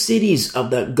 All the cities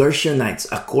of the Gershonites,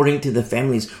 according to the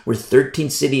families, were 13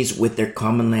 cities with their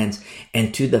common lands.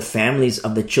 And to the families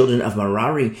of the children of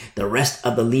Merari, the rest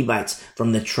of the Levites,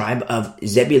 from the tribe of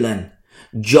Zebulun,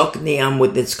 Jokneam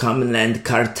with its common land,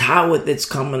 Karta with its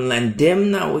common land,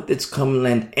 Dimna with its common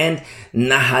land, and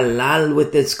Nahalal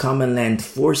with its common land,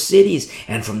 4 cities.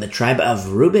 And from the tribe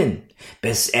of Reuben,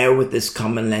 Beser with its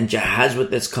common land, Jahaz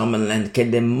with its common land,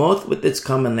 Kedemoth with its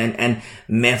common land, and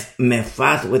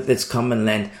Mephath with its common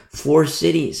land, 4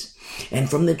 cities. And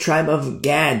from the tribe of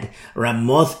Gad,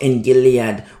 Ramoth in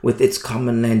Gilead with its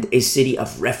common land, a city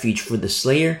of refuge for the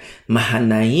slayer,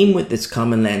 Mahanaim with its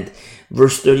common land.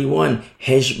 Verse 31,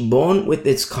 Heshbon with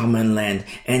its common land,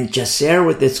 and Jaser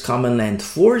with its common land,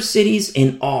 4 cities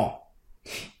in all.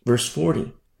 Verse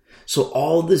 40, so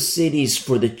all the cities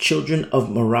for the children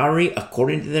of Merari,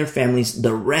 according to their families,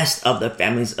 the rest of the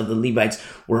families of the Levites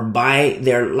were by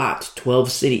their lot,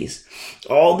 12 cities.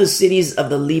 All the cities of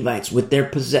the Levites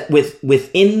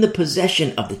within the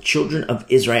possession of the children of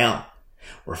Israel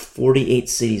were 48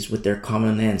 cities with their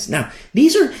common lands. Now,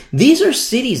 these are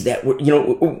cities that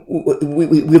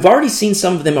we've already seen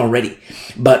some of them already,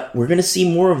 but we're going to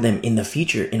see more of them in the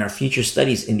future, in our future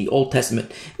studies in the Old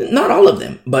Testament. Not all of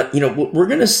them, but we're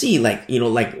going to see like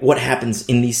what happens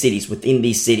in these cities, within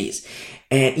these cities.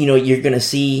 And you're going to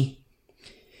see,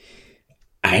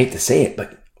 I hate to say it,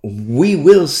 but we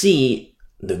will see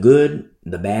the good,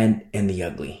 the bad, and the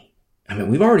ugly. I mean,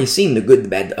 we've already seen the good, the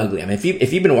bad, the ugly. I mean, if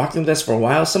you've been walking with us for a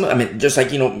while, just like,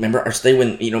 remember our study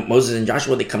when, Moses and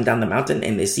Joshua, they come down the mountain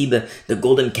and they see the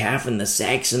golden calf and the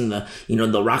sex and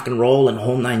the rock and roll and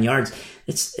whole 9 yards.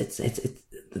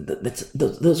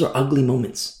 Those are ugly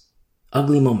moments.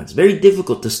 Ugly moments. Very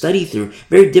difficult to study through,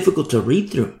 very difficult to read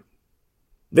through,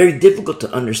 very difficult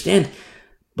to understand,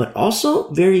 but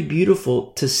also very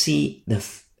beautiful to see the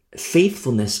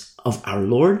faithfulness of our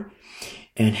Lord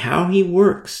and how he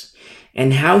works.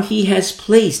 And how he has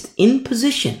placed in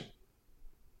position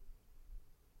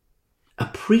a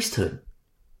priesthood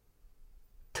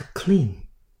to clean.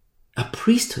 A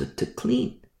priesthood to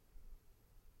clean.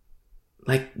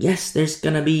 Like, yes, there's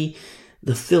going to be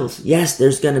the filth. Yes,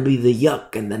 there's going to be the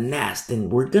yuck and the nasty,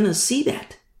 and we're going to see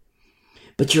that.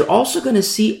 But you're also going to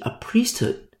see a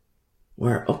priesthood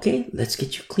where, okay, let's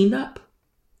get you cleaned up.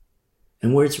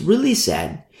 And where it's really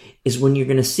sad is when you're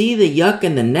going to see the yuck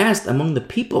and the nasty among the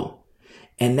people,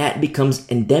 and that becomes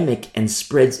endemic and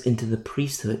spreads into the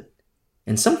priesthood.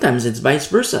 And sometimes it's vice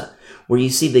versa, where you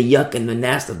see the yuck and the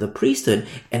nasty of the priesthood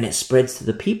and it spreads to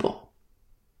the people.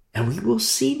 And we will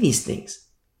see these things.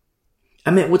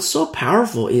 I mean, what's so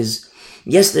powerful is,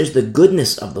 yes, there's the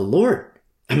goodness of the Lord.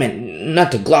 I mean,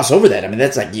 not to gloss over that. I mean,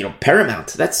 that's like,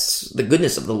 paramount. That's the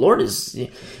goodness of the Lord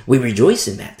we rejoice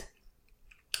in that.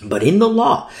 But in the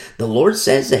law, the Lord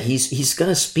says that he's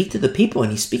going to speak to the people,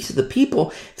 and he speaks to the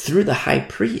people through the high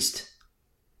priest.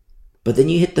 But then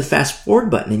you hit the fast forward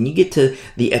button and you get to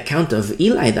the account of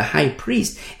Eli, the high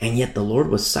priest, and yet the Lord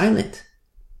was silent.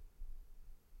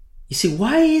 You see,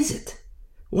 why is it?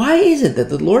 Why is it that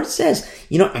the Lord says,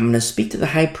 I'm going to speak to the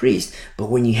high priest, but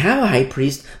when you have a high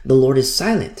priest, the Lord is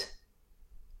silent?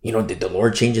 Did the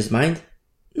Lord change his mind?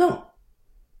 No.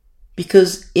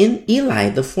 Because in Eli,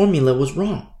 the formula was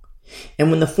wrong. And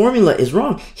when the formula is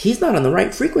wrong, he's not on the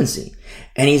right frequency.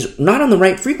 And he's not on the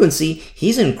right frequency,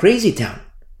 he's in crazy town.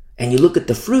 And you look at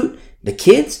the fruit, the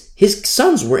kids, his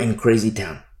sons were in crazy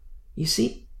town. You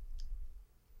see?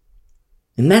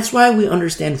 And that's why we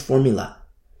understand formula.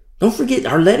 Don't forget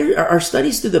our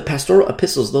studies through the pastoral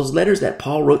epistles, those letters that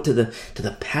Paul wrote to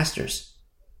the pastors.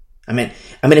 I mean,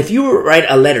 if you write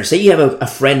a letter, say you have a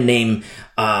friend named,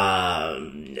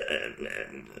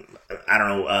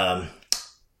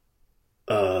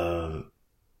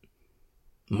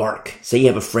 Mark. Say you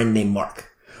have a friend named Mark.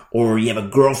 Or you have a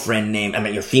girlfriend named,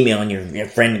 you're female and your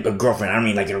friend, a girlfriend. I don't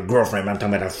mean like your girlfriend, but I'm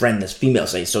talking about a friend that's female.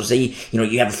 So say,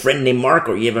 you have a friend named Mark,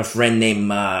 or you have a friend named,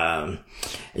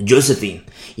 Josephine,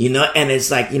 and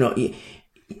it's like,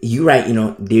 you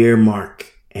write, dear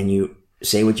Mark, and you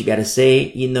say what you gotta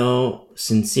say,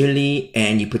 sincerely,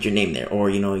 and you put your name there. Or,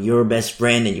 your best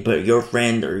friend, and you put your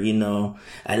friend, or,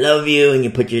 I love you, and you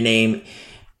put your name.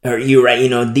 Or you write,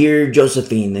 dear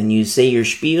Josephine, and you say your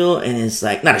spiel, and it's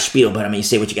like, not a spiel, but you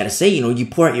say what you gotta say, you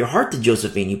pour out your heart to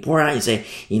Josephine, you pour out, you say,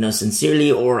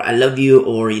 sincerely, or I love you,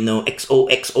 or,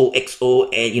 XOXOXO,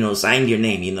 and, sign your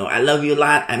name, I love you a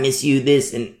lot, I miss you,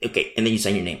 this, and, okay, and then you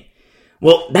sign your name.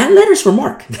 Well, that letter's for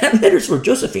Mark, that letter's for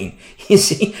Josephine, you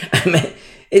see,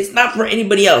 it's not for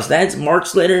anybody else, that's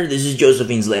Mark's letter, this is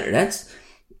Josephine's letter,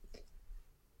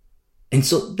 and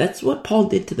so that's what Paul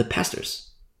did to the pastors.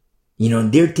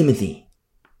 Dear Timothy,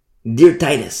 dear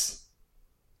Titus,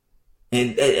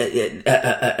 and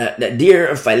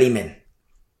dear Philemon.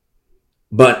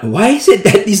 But why is it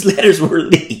that these letters were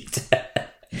leaked?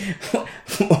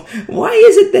 Why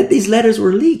is it that these letters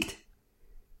were leaked?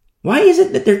 Why is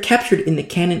it that they're captured in the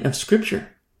canon of Scripture?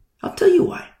 I'll tell you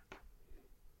why.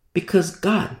 Because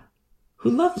God,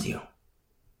 who loves you,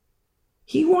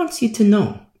 He wants you to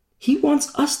know. He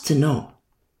wants us to know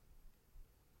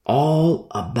all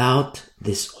about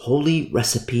this holy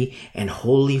recipe and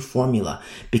holy formula.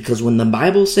 Because when the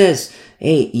Bible says,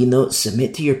 hey,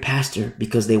 submit to your pastor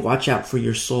because they watch out for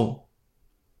your soul.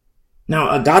 Now,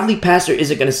 a godly pastor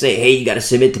isn't going to say, hey, you got to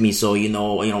submit to me so,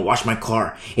 wash my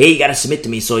car. Hey, you got to submit to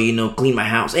me so, clean my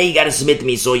house. Hey, you got to submit to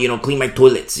me so, clean my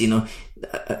toilets.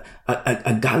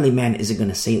 A godly man isn't going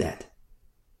to say that.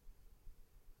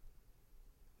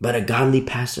 But a godly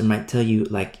pastor might tell you,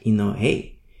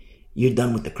 hey, you're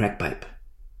done with the crack pipe.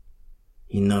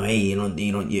 Hey, you don't,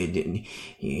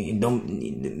 he's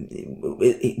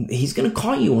going to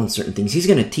call you on certain things. He's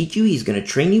going to teach you. He's going to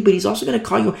train you, but he's also going to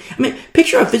call you.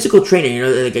 Picture a physical trainer,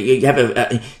 like you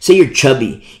have say you're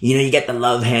chubby, you get the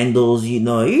love handles, you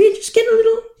just get a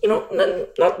little,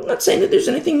 not saying that there's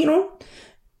anything,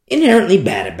 inherently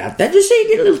bad about that. Just say you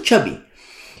get a little chubby.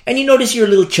 And you notice you're a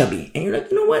little chubby. And you're like,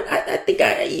 you know what? I think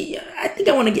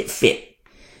I want to get fit.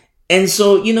 And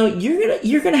so,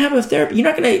 you're gonna have a therapist. You're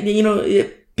not gonna,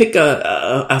 pick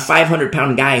a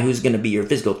 500-pound guy who's gonna be your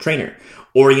physical trainer.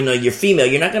 Or, you're female.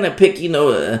 You're not gonna pick,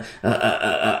 a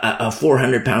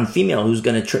 400-pound female who's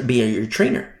gonna be your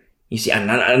trainer. You see,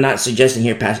 I'm not suggesting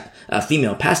here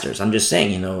female pastors. I'm just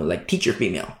saying, like teacher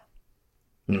female.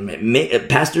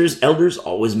 Pastors, elders,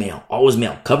 always male.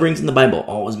 Coverings in the Bible,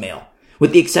 always male.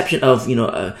 With the exception of,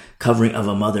 a covering of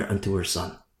a mother unto her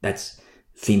son. That's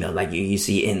female, like you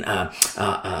see in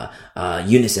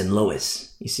Eunice and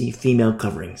Lois. You see female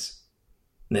coverings.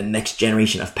 The next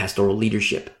generation of pastoral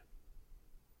leadership.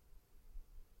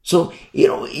 So,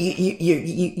 you're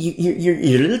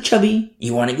a little chubby.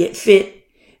 You want to get fit.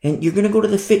 And you're going to go to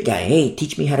the fit guy. Hey,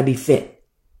 teach me how to be fit.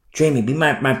 Train me. Be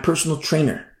my personal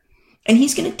trainer. And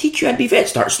he's going to teach you how to be fit.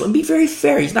 Start slow. Be very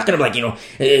fair. He's not going to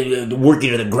work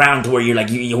you to the ground to where you're like,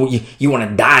 you want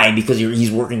to die because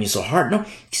he's working you so hard. No,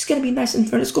 he's going to be nice and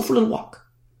fair. Let's go for a little walk.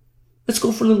 Let's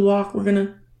go for a little walk. We're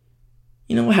going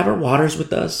to, have our waters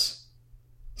with us.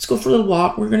 Let's go for a little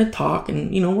walk. We're going to talk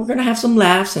and, we're going to have some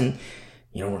laughs and,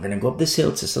 we're going to go up this hill.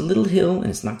 It's just a little hill and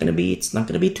it's not going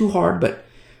to be too hard, but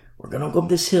we're going to go up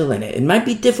this hill and it might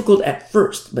be difficult at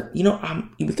first, but we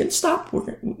can stop.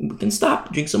 We can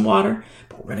stop, drink some water,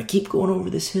 but we're going to keep going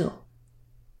over this hill.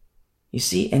 You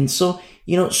see? And so,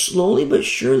 slowly but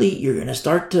surely you're going to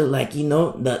start to the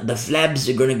flabs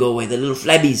are going to go away. The little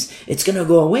flabbies, it's going to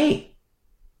go away.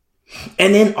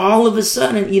 And then all of a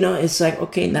sudden, it's like,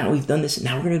 okay, now we've done this.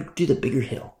 Now we're going to do the bigger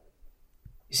hill.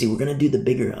 You see, we're going to do the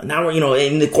bigger hill. Now we're,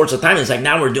 in the course of time, it's like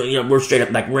now we're doing, we're straight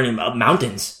up like running up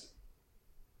mountains.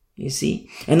 You see?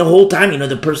 And the whole time,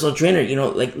 the personal trainer,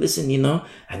 listen,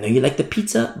 I know you like the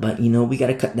pizza, but, we got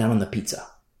to cut down on the pizza.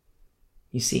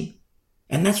 You see?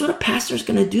 And that's what a pastor's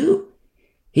going to do.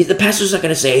 The pastor's not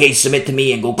going to say, hey, submit to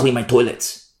me and go clean my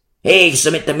toilets. Hey,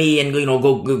 submit to me and,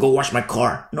 go wash my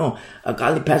car. No, a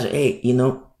godly pastor, hey,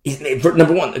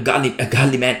 number one, a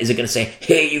godly man isn't going to say,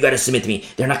 hey, you got to submit to me.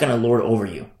 They're not going to lord over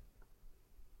you.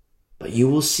 But you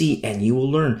will see and you will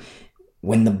learn.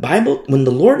 When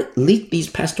the Lord leaked these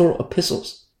pastoral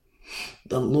epistles,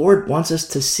 the Lord wants us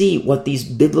to see what these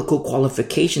biblical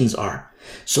qualifications are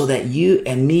so that you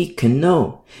and me can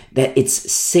know that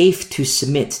it's safe to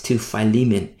submit to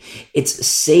Philemon. It's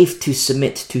safe to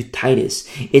submit to Titus.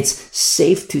 It's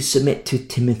safe to submit to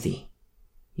Timothy.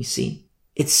 You see,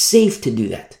 it's safe to do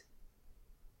that.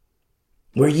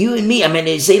 Where you and me,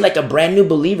 they say like a brand new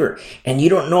believer and you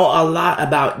don't know a lot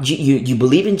about, you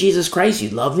believe in Jesus Christ, you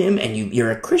love him and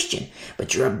you're a Christian,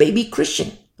 but you're a baby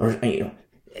Christian. Or,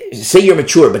 say you're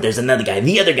mature, but there's another guy,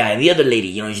 the other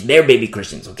lady, they're baby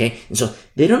Christians, okay? And so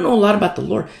they don't know a lot about the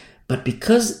Lord, but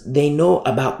because they know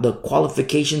about the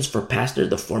qualifications for pastor,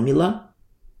 the formula,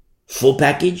 full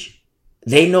package,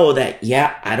 they know that,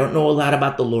 yeah, I don't know a lot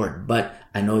about the Lord, but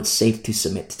I know it's safe to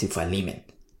submit to Philemon.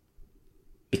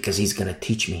 Because he's going to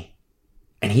teach me.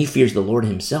 And he fears the Lord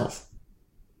himself.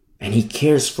 And he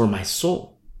cares for my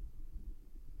soul.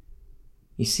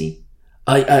 You see?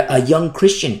 A young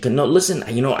Christian can know, listen,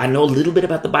 I know a little bit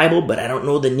about the Bible, but I don't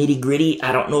know the nitty gritty.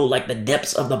 I don't know the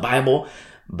depths of the Bible,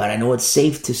 but I know it's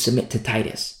safe to submit to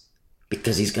Titus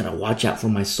because he's going to watch out for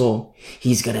my soul.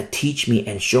 He's going to teach me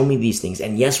and show me these things.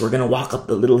 And yes, we're going to walk up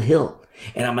the little hill.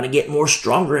 And I'm going to get more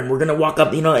stronger and we're going to walk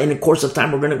up, in the course of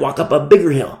time, we're going to walk up a bigger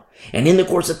hill. And in the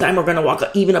course of time, we're going to walk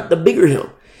up, even up the bigger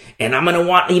hill. And I'm going to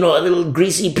want, a little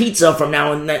greasy pizza from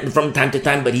now and then, from time to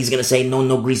time, but he's going to say,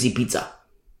 no greasy pizza.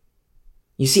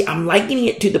 You see, I'm likening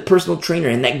it to the personal trainer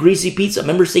and that greasy pizza.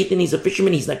 Remember Satan, he's a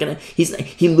fisherman.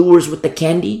 He lures with the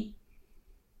candy.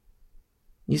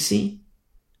 You see?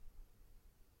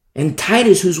 And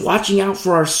Titus, who's watching out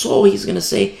for our soul, he's going to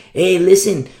say, hey,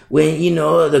 listen, when,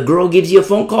 the girl gives you a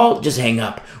phone call, just hang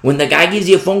up. When the guy gives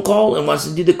you a phone call and wants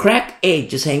to do the crack, hey,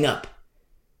 just hang up.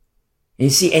 And you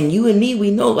see, and you and me,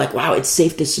 we know wow, it's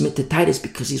safe to submit to Titus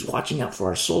because he's watching out for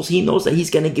our souls. He knows that he's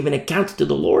going to give an account to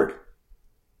the Lord.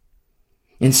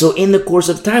 And so in the course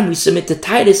of time, we submit to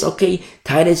Titus. Okay,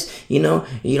 Titus, you don't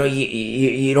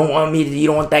want me to, you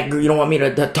don't want me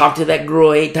to talk to that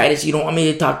girl. Hey, Titus, you don't want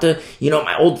me to talk to,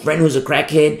 my old friend who's a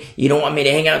crackhead. You don't want me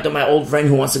to hang out with my old friend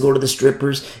who wants to go to the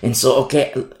strippers. And so,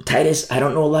 okay, Titus, I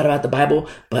don't know a lot about the Bible,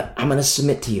 but I'm going to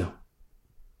submit to you.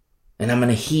 And I'm going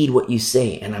to heed what you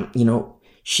say. And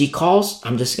she calls,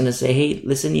 I'm just going to say, hey,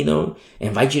 listen,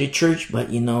 invite you to church,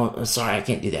 but sorry, I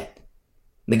can't do that.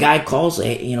 The guy calls,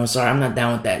 hey, sorry, I'm not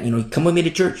down with that. Come with me to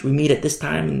church. We meet at this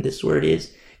time and this is where it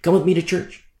is. Come with me to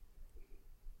church.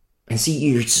 And see,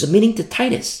 you're submitting to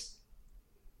Titus.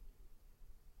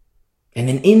 And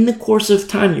then in the course of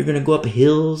time, you're going to go up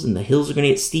hills and the hills are going to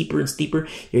get steeper and steeper.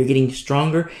 You're getting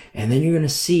stronger. And then you're going to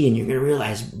see and you're going to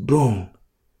realize, boom.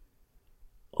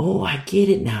 Oh, I get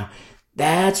it now.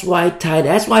 That's why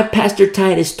Pastor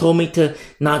Titus told me to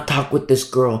not talk with this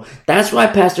girl. That's why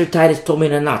Pastor Titus told me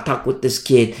to not talk with this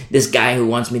kid, this guy who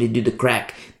wants me to do the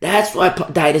crack. That's why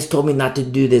Titus told me not to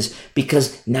do this.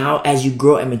 Because now as you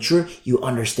grow and mature, you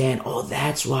understand, oh,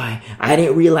 that's why. I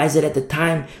didn't realize it at the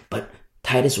time, but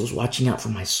Titus was watching out for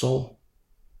my soul.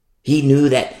 He knew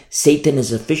that Satan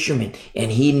is a fisherman,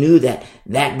 and he knew that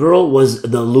that girl was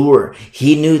the lure.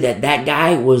 He knew that that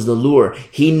guy was the lure.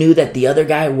 He knew that the other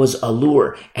guy was a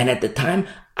lure. And at the time,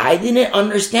 I didn't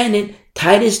understand it.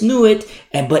 Titus knew it,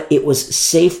 but it was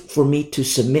safe for me to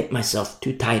submit myself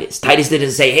to Titus. Titus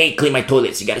didn't say, hey, clean my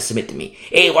toilets, you got to submit to me.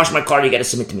 Hey, wash my car, you got to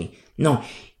submit to me. No,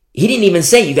 he didn't even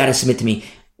say you got to submit to me.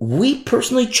 We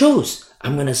personally chose,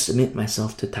 I'm going to submit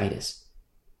myself to Titus.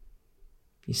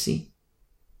 You see?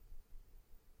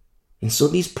 And so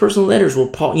these personal letters were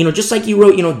Paul, just like you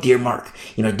wrote, dear Mark,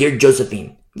 dear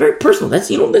Josephine. Very personal. That's,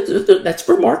 that's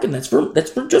for Mark and that's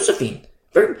for Josephine.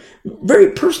 Very,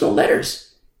 very personal letters.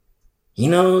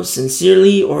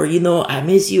 Sincerely, or, I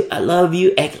miss you, I love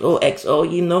you,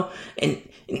 XOXO, and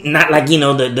not like,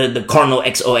 the Cardinal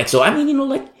XOXO. I mean,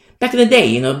 like back in the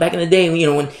day,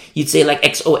 when you'd say like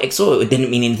XOXO, it didn't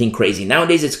mean anything crazy.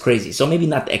 Nowadays it's crazy. So maybe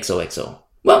not the XOXO.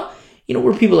 Well,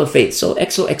 we're people of faith. So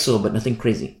XOXO, but nothing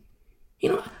crazy.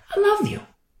 I love you.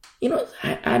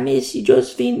 I miss you,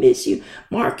 Josephine, miss you,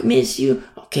 Mark, miss you.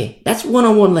 Okay. That's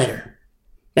one-on-one letter.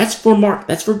 That's for Mark.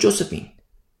 That's for Josephine.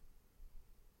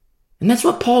 And that's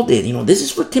what Paul did. This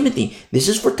is for Timothy. This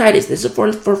is for Titus. This is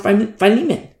for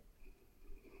Philemon.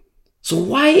 So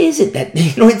why is it that,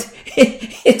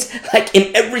 it's like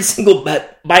in every single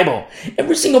Bible,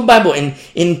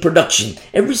 in production,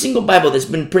 every single Bible that's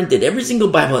been printed, every single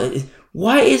Bible,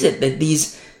 why is it that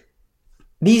these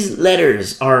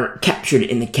letters are captured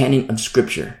in the canon of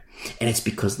Scripture? And it's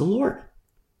because the Lord,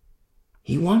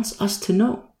 He wants us to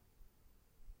know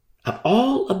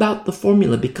all about the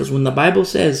formula, because when the Bible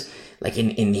says, like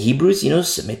in Hebrews,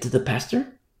 submit to the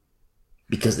pastor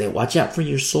because they watch out for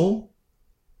your soul.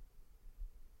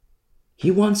 He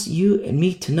wants you and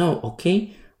me to know,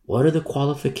 okay, what are the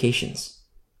qualifications?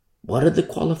 What are the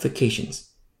qualifications?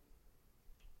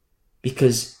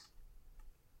 Because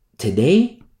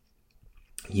today,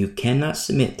 you cannot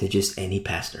submit to just any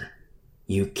pastor.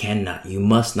 You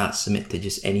must not submit to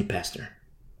just any pastor.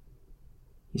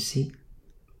 You see?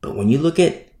 But when you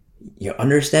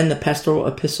understand the pastoral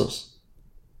epistles,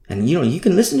 and you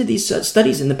can listen to these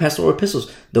studies in the pastoral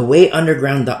epistles,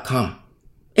 thewayunderground.com.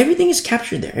 Everything is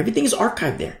captured there. Everything is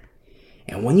archived there.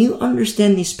 And when you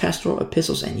understand these pastoral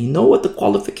epistles and you know what the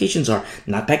qualifications are,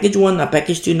 not package 1, not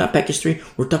package 2, not package 3,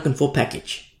 we're talking full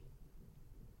package.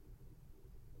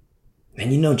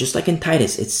 And just like in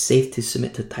Titus, it's safe to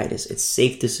submit to Titus. It's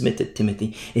safe to submit to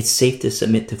Timothy. It's safe to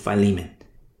submit to Philemon.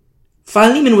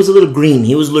 Philemon was a little green.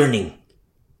 He was learning.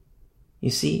 You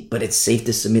see? But it's safe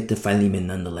to submit to Philemon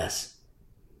nonetheless.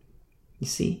 You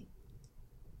see?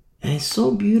 And it's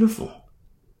so beautiful.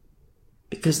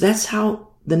 Because that's how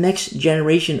the next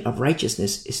generation of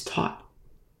righteousness is taught.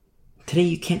 Today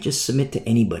you can't just submit to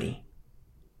anybody.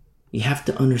 You have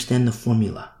to understand the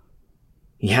formula.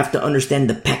 You have to understand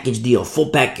the package deal, full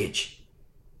package.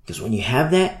 Because when you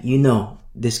have that,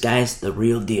 this guy's the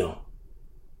real deal.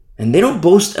 And they don't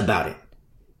boast about it.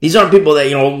 These aren't people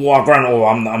that, walk around,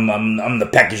 I'm the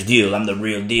package deal, I'm the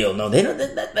real deal. No, they don't,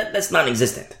 that's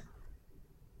non-existent.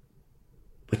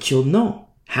 But you'll know.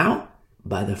 How?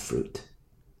 By the fruit.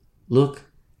 Look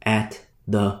at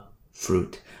the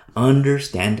fruit.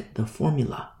 Understand the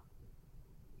formula.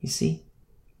 You see?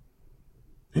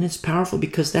 And it's powerful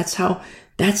because that's how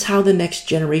the next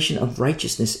generation of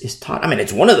righteousness is taught. I mean,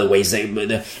 it's one of the ways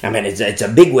it's a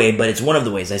big way, but it's one of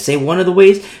the ways. I say one of the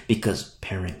ways because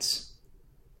parents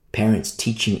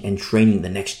teaching and training the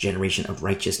next generation of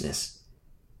righteousness.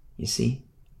 You see?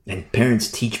 And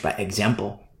parents teach by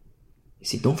example. You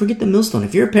see, don't forget the millstone.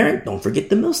 If you're a parent, don't forget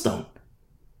the millstone.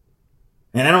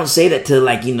 And I don't say that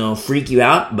to freak you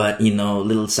out, but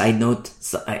little side note,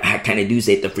 I kind of do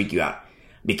say it to freak you out.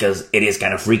 Because it is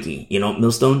kind of freaky.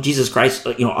 Millstone, Jesus Christ,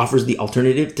 offers the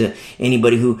alternative to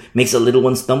anybody who makes a little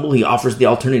one stumble. He offers the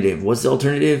alternative. What's the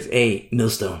alternative? A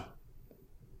millstone.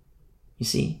 You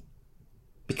see?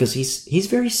 Because he's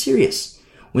very serious.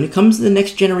 When it comes to the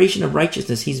next generation of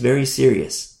righteousness, he's very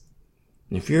serious.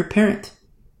 And if you're a parent,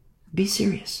 be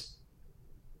serious.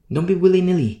 Don't be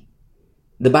willy-nilly.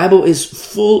 The Bible is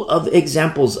full of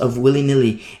examples of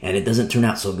willy-nilly, and it doesn't turn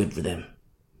out so good for them.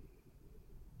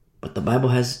 But the Bible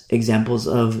has examples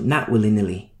of not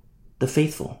willy-nilly, the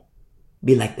faithful.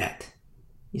 Be like that.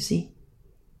 You see?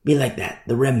 Be like that,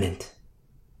 the remnant.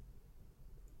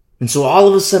 And so all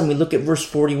of a sudden we look at verse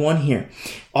 41 here.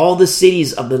 All the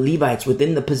cities of the Levites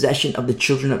within the possession of the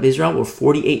children of Israel were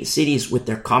 48 cities with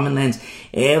their common lands.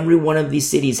 Every one of these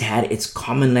cities had its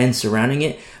common land surrounding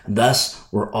it. Thus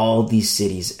were all these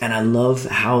cities. And I love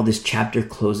how this chapter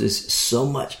closes so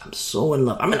much. I'm so in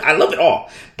love. I love it all.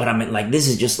 But this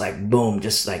is just like boom,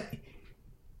 just like,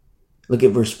 look at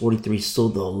verse 43. So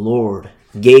the Lord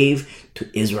gave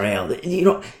to Israel.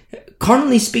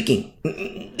 Carnally speaking,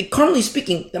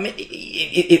 I mean,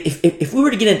 if we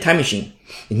were to get in a time machine,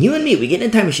 and you and me, we get in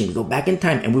a time machine, we go back in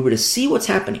time, and we were to see what's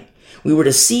happening. We were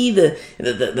to see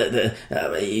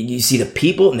you see the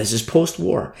people, and this is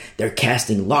post-war. They're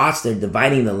casting lots. They're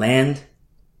dividing the land.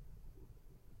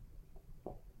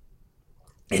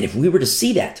 And if we were to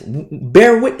see that,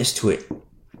 bear witness to it.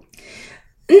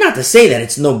 Not to say that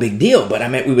it's no big deal, but I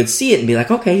mean, we would see it and be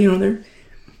like, okay, you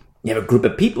have a group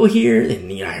of people here,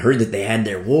 and I heard that they had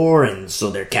their war, and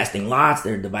so they're casting lots.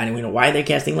 They're dividing. We know why they're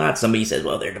casting lots. Somebody says,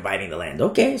 well, they're dividing the land.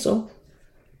 Okay, so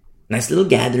nice little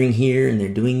gathering here, and they're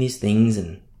doing these things,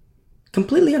 and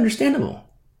completely understandable.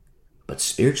 But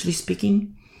spiritually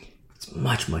speaking, it's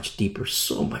much, much deeper,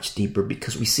 so much deeper,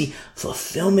 because we see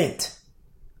fulfillment.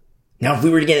 Now, if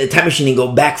we were to get in the time machine and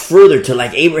go back further to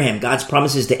like Abraham, God's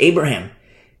promises to Abraham,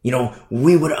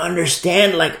 we would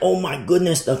understand like, oh my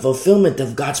goodness, the fulfillment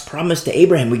of God's promise to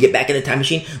Abraham. We get back in the time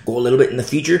machine, go a little bit in the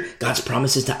future, God's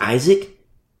promises to Isaac.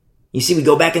 You see, we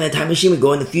go back in the time machine, we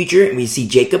go in the future, and we see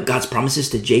Jacob, God's promises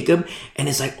to Jacob. And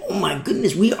it's like, oh my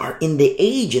goodness, we are in the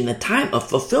age and the time of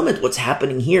fulfillment. What's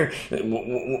happening here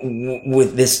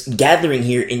with this gathering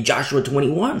here in Joshua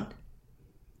 21.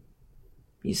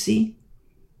 You see?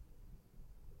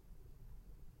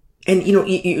 And,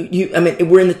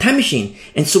 we're in the time machine.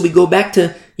 And so we go back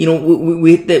to,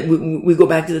 we go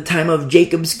back to the time of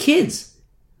Jacob's kids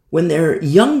when they're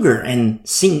younger and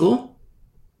single.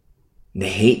 The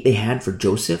hate they had for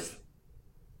Joseph,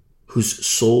 who's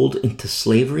sold into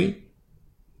slavery.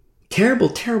 Terrible,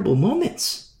 terrible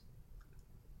moments.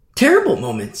 Terrible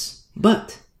moments.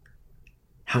 But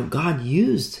how God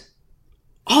used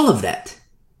all of that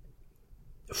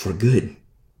for good.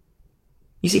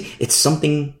 You see, it's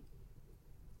something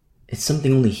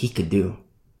only He could do.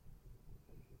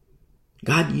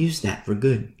 God used that for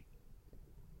good.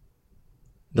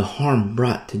 The harm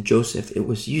brought to Joseph, it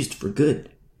was used for good.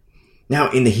 Now,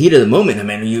 in the heat of the moment, I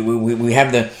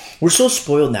mean, we're so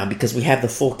spoiled now because we have the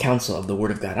full counsel of the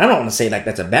Word of God. I don't want to say like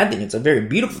that's a bad thing. It's a very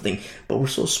beautiful thing, but we're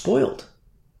so spoiled.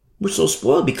 We're so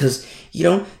spoiled because,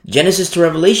 Genesis to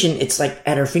Revelation, it's like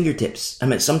at our fingertips. I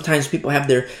mean, sometimes people have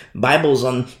their Bibles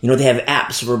on, they have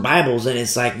apps for Bibles, and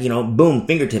it's like, boom,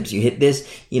 fingertips. You hit this,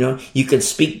 you can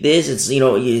speak this. It's,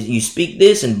 you speak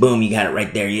this and boom, you got it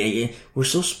right there. We're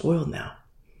so spoiled now.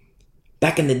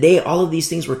 Back in the day, all of these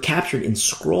things were captured in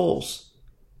scrolls,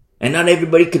 and not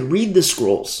everybody could read the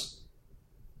scrolls.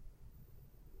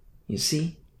 You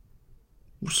see,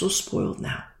 we're so spoiled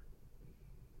now.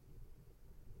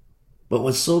 But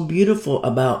what's so beautiful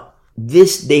about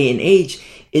this day and age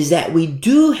is that we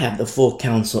do have the full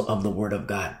counsel of the Word of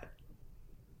God.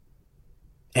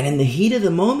 And in the heat of the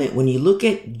moment, when you look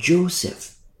at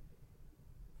Joseph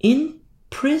in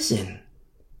prison,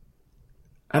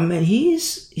 I mean,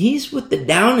 he's with the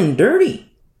down and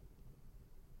dirty.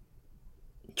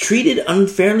 Treated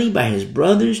unfairly by his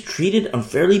brothers, treated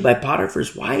unfairly by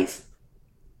Potiphar's wife.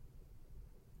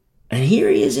 And here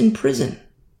he is in prison,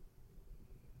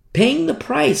 paying the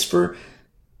price for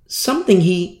something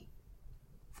he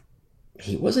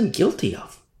wasn't guilty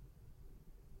of.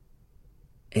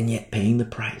 And yet paying the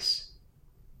price.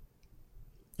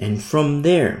 And from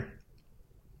there,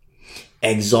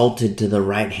 exalted to the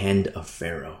right hand of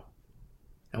Pharaoh.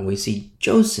 And we see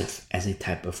Joseph as a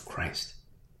type of Christ.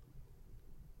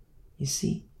 You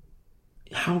see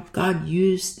how God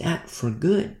used that for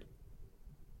good.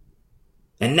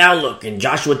 And now look, in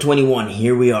Joshua 21,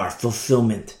 here we are,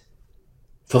 fulfillment.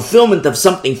 Fulfillment of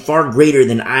something far greater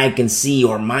than eye can see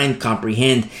or mind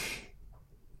comprehend.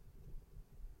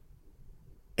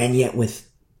 And yet with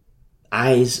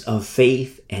eyes of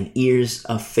faith and ears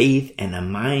of faith and a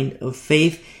mind of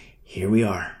faith, here we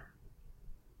are.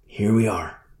 Here we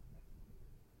are.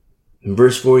 In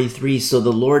verse 43, so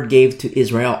the Lord gave to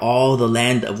Israel all the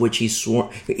land of which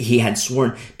he had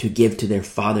sworn to give to their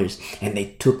fathers, and they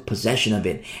took possession of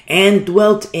it and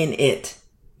dwelt in it.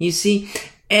 You see,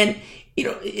 and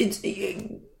it's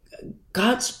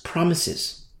God's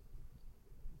promises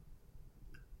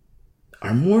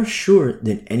are more sure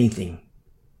than anything.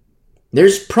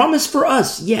 There's promise for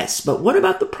us, yes, but what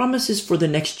about the promises for the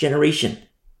next generation?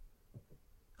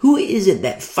 Who is it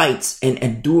that fights and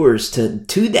endures to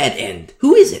that end?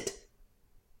 Who is it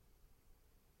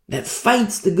that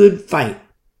fights the good fight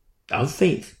of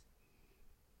faith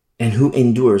and who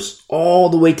endures all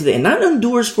the way to the end? Not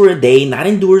endures for a day, not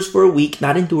endures for a week,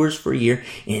 not endures for a year,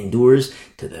 endures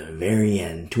to the very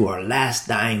end, to our last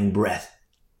dying breath.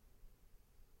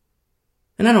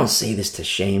 And I don't say this to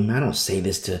shame. I don't say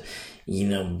this to,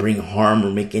 bring harm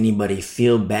or make anybody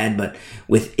feel bad. But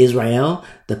with Israel,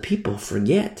 the people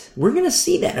forget. We're going to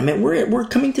see that. I mean, we're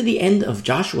coming to the end of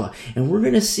Joshua, and we're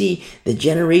going to see the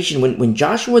generation. When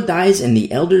Joshua dies and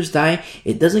the elders die,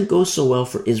 it doesn't go so well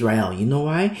for Israel. You know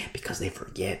why? Because they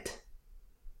forget.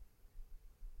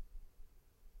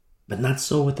 But not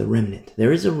so with the remnant.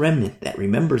 There is a remnant that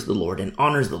remembers the Lord and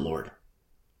honors the Lord.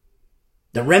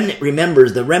 The remnant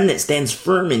remembers, the remnant stands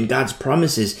firm in God's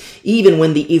promises, even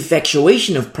when the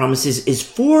effectuation of promises is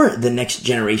for the next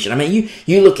generation. I mean,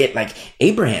 you look at like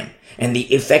Abraham and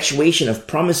the effectuation of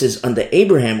promises unto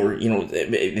Abraham, where,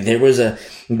 there was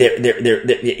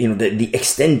the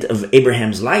extent of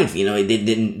Abraham's life,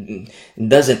 it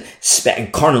doesn't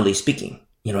span, carnally speaking,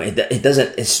 it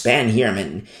doesn't span here. I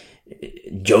mean,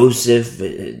 Joseph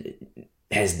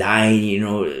has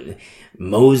died,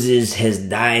 Moses has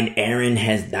died, Aaron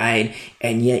has died,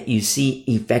 and yet you see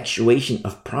effectuation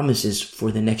of promises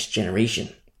for the next generation.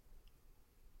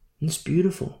 It's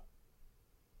beautiful.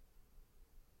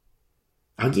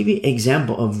 I'll give you an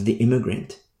example of the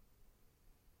immigrant.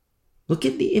 Look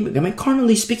at the immigrant. I mean,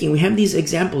 carnally speaking, we have these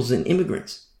examples in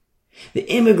immigrants. The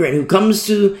immigrant who comes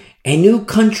to a new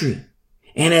country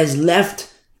and has left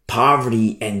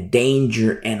poverty and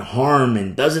danger and harm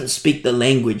and doesn't speak the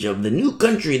language of the new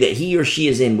country that he or she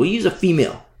is in. We'll use a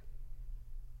female.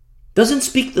 Doesn't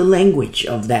speak the language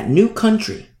of that new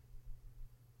country.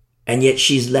 And yet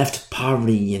she's left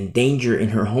poverty and danger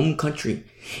in her home country.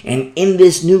 And in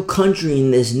this new country,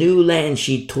 in this new land,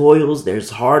 she toils. There's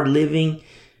hard living.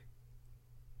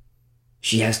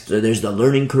 There's the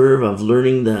learning curve of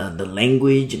learning the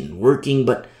language and working,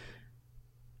 but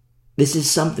this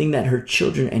is something that her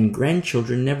children and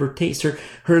grandchildren never taste.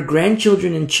 Her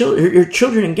grandchildren and her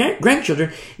children and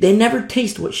grandchildren, they never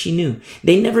taste what she knew.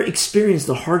 They never experienced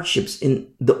the hardships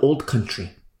in the old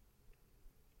country.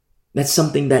 That's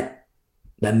something that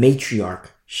the matriarch,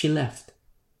 she left.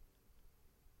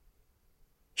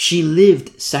 She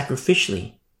lived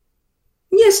sacrificially.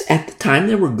 Yes, at the time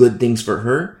there were good things for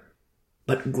her,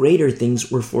 but greater things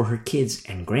were for her kids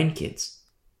and grandkids.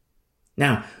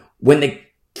 Now, when the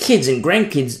kids and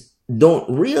grandkids don't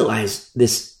realize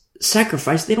this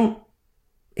sacrifice,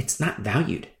 it's not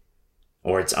valued,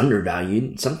 or it's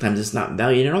undervalued. Sometimes it's not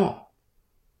valued at all.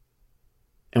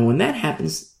 And when that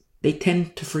happens, they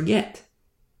tend to forget.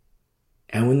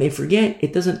 And when they forget,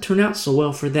 it doesn't turn out so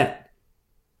well for that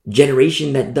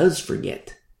generation that does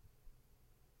forget.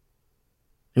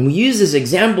 And we use this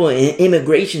example in an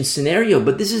immigration scenario,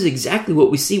 but this is exactly what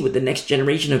we see with the next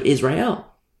generation of Israel.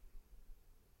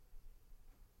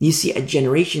 You see a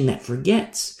generation that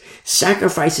forgets.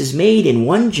 Sacrifices made in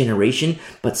one generation,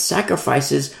 but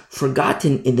sacrifices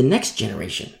forgotten in the next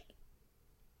generation.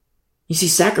 You see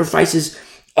sacrifices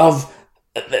of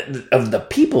the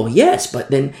people, yes, but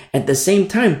then at the same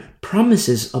time,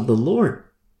 promises of the Lord.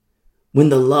 When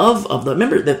the love of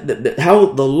remember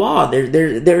how the law,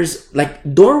 there's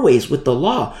like doorways with the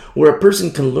law where a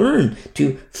person can learn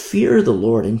to fear the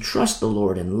Lord and trust the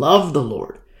Lord and love the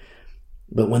Lord.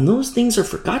 But when those things are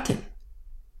forgotten,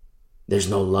 there's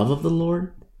no love of the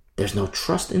Lord, there's no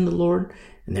trust in the Lord,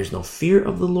 and there's no fear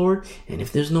of the Lord. And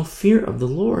if there's no fear of the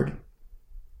Lord,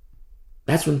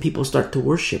 that's when people start to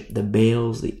worship the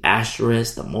Baals, the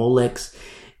Asherahs, the Molechs,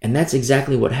 and that's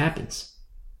exactly what happens.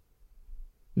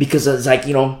 Because it's like,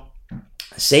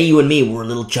 say you and me were a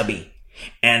little chubby.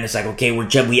 And it's like, okay, we're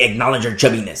chubby. We acknowledge our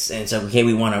chubbiness. And it's like, okay,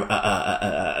 we want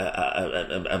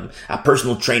a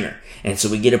personal trainer. And so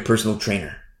we get a personal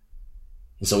trainer.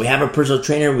 And so we have a personal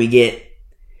trainer. We get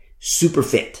super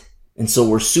fit. And so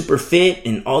we're super fit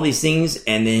and all these things.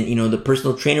 And then, the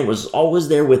personal trainer was always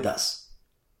there with us.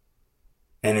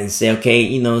 And then say, okay,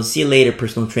 see you later,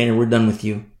 personal trainer. We're done with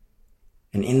you.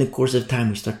 And in the course of time,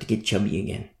 we start to get chubby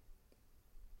again.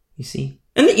 You see?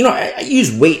 And, I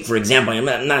use weight, for example.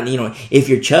 I'm not, if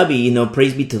you're chubby,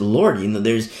 praise be to the Lord.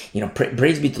 There's,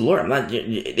 praise be to the Lord. I'm not,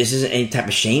 this isn't any type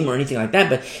of shame or anything like that,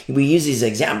 but we use these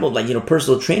examples like,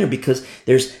 personal trainer because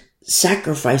there's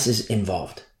sacrifices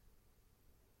involved.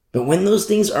 But when those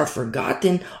things are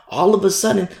forgotten, all of a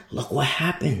sudden, look what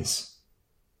happens.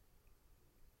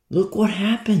 Look what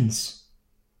happens.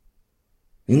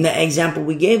 In that example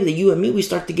we gave, that you and me, we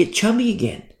start to get chubby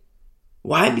again.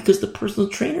 Why? Because the personal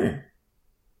trainer,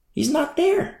 he's not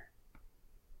there.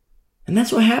 And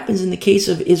that's what happens in the case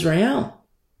of Israel.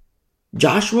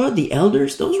 Joshua, the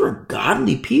elders, those were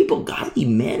godly people, godly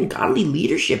men, godly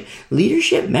leadership.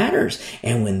 Leadership matters.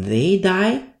 And when they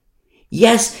die,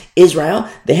 Yes, Israel,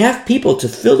 they have people to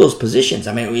fill those positions.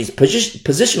 I mean,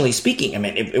 positionally speaking, I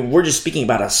mean, if we're just speaking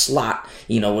about a slot,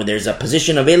 where there's a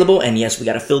position available, and yes, we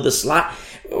got to fill the slot.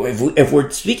 If we're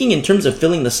speaking in terms of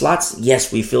filling the slots,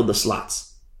 yes, we fill the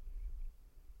slots.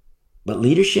 But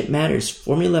leadership matters,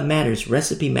 formula matters,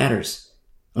 recipe matters.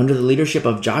 Under the leadership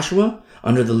of Joshua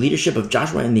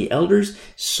and the elders,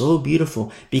 so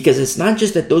beautiful, because it's not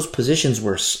just that those positions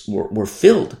were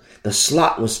filled. The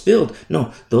slot was filled.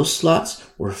 No, those slots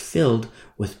were filled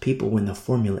with people when the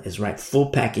formula is right. Full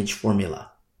package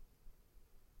formula.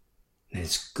 And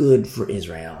it's good for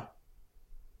Israel.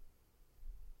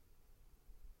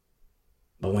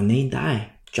 But when they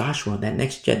die, Joshua and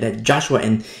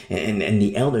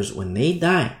the elders, when they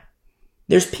die,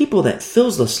 there's people that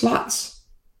fills the slots.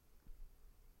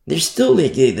 They're still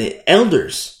the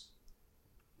elders.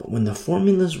 But when the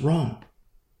formula is wrong,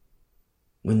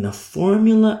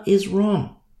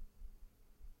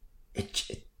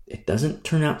 it doesn't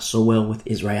turn out so well with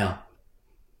Israel.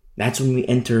 That's when we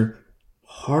enter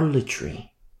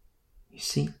harlotry. You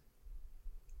see?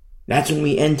 That's when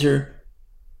we enter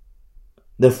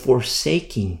the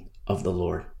forsaking of the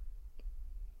Lord.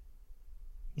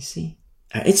 You see?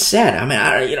 It's sad. I mean,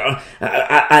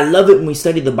 I love it when we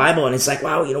study the Bible, and it's like,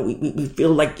 wow, we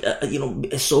feel like,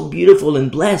 it's so beautiful and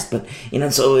blessed. But,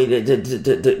 so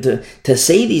to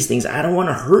say these things, I don't want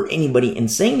to hurt anybody in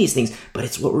saying these things, but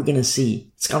it's what we're going to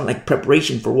see. It's kind of like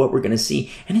preparation for what we're going to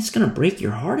see. And it's going to break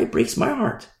your heart. It breaks my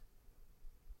heart.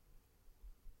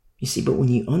 You see, but when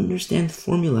you understand the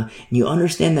formula, and you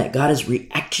understand that God is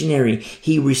reactionary,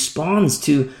 He responds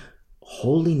to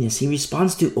holiness, He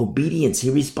responds to obedience, He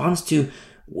responds to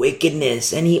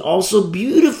wickedness, and He also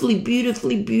beautifully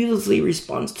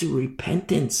responds to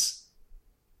repentance.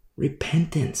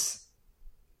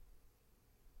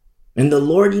 And the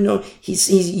Lord, He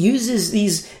uses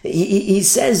these, He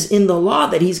says in the law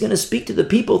that He's going to speak to the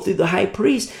people through the high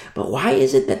priest. But why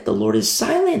is it that the Lord is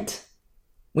silent?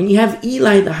 When you have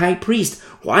Eli, the high priest,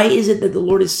 why is it that the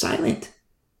Lord is silent?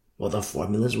 Well, the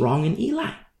formula is wrong in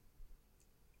Eli.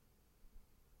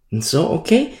 And so,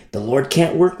 okay, the Lord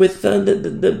can't work with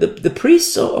the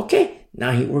priests, so okay,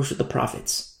 now He works with the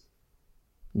prophets.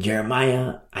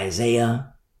 Jeremiah,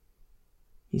 Isaiah,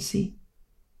 you see?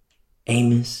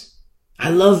 Amos. I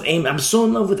love Amos. I'm so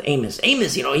in love with Amos.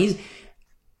 Amos,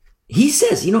 he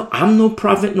says, I'm no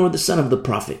prophet nor the son of the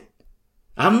prophet.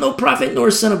 I'm no prophet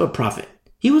nor son of a prophet.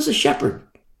 He was a shepherd.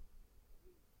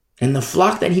 And the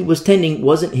flock that he was tending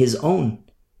wasn't his own.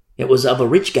 It was of a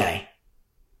rich guy.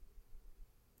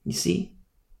 You see?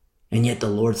 And yet the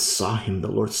Lord saw him.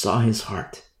 The Lord saw his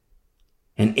heart.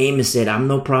 And Amos said, I'm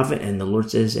no prophet. And the Lord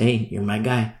says, hey, you're my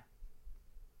guy.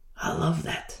 I love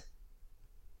that.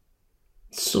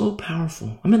 It's so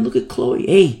powerful. I mean, look at Chloe.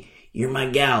 Hey, you're my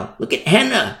gal. Look at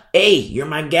Hannah. Hey, you're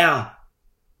my gal.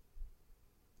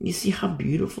 You see how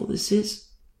beautiful this is?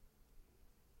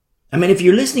 I mean, if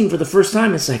you're listening for the first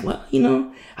time, it's like, well,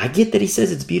 I get that he says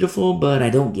it's beautiful, but I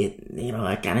don't get,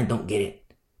 I kind of don't get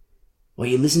it. Well,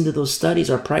 you listen to those studies,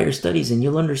 our prior studies, and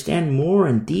you'll understand more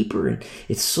and deeper, and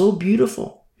it's so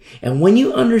beautiful. And when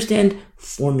you understand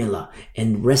formula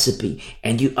and recipe,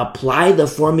 and you apply the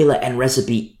formula and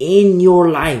recipe in your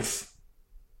life,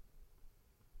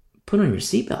 put on your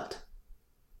seatbelt.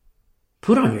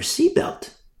 Put on your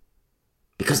seatbelt.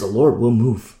 Because the Lord will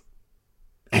move.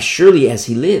 As surely as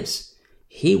He lives,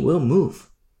 He will move.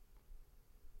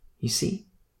 You see?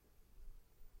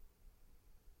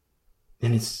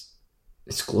 And it's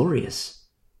glorious.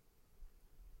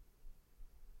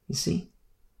 You see?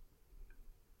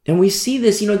 And we see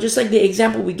this, just like the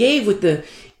example we gave with the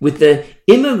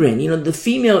immigrant, the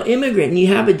female immigrant, and you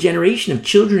have a generation of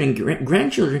children and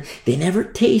grandchildren, they never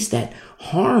taste that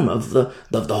harm of the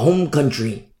home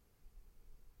country.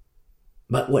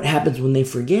 But what happens when they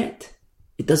forget?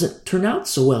 It doesn't turn out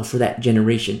so well for that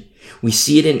generation. We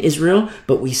see it in Israel,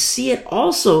 but we see it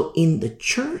also in the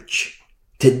church.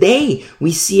 Today,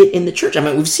 we see it in the church. I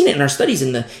mean, we've seen it in our studies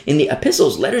in the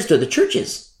epistles, letters to the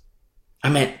churches. I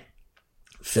mean,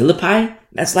 Philippi,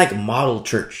 that's like model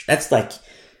church. That's like,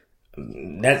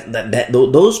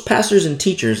 those pastors and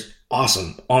teachers,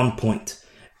 awesome, on point.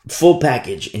 Full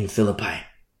package in Philippi.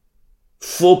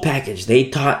 Full package. They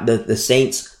taught the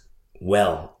saints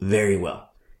well, very well.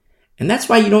 And that's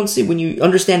why you don't see, when you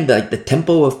understand the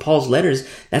tempo of Paul's letters,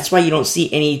 that's why you don't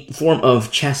see any form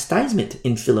of chastisement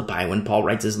in Philippi when Paul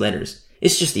writes his letters.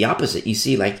 It's just the opposite. You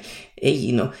see,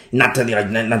 hey, not to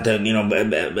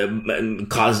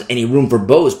cause any room for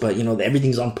boast, but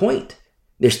everything's on point.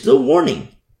 There's still warning,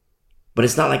 but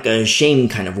it's not like a shame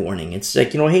kind of warning. It's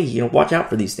like, hey, watch out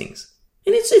for these things.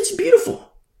 And it's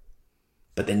beautiful.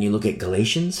 But then you look at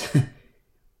Galatians,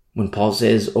 When Paul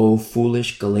says, "O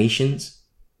foolish Galatians,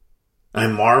 I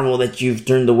marvel that you've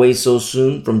turned away so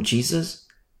soon from Jesus."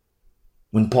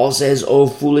 When Paul says, "O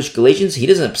foolish Galatians," he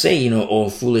doesn't say, "O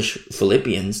foolish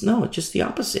Philippians." No, it's just the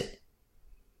opposite.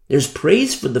 There's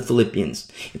praise for the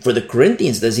Philippians. For the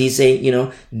Corinthians, does he say,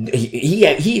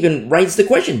 he even writes the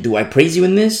question, do I praise you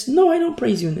in this? No, I don't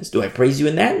praise you in this. Do I praise you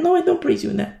in that? No, I don't praise you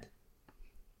in that.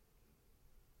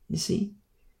 You see?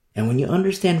 And when you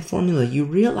understand formula, you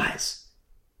realize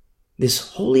this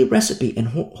holy recipe and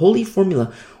holy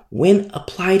formula, when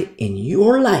applied in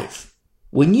your life,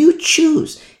 when you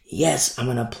choose, yes, I'm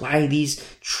going to apply these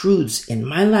truths in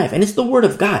my life. And it's the Word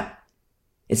of God.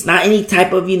 It's not any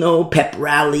type of, pep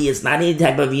rally. It's not any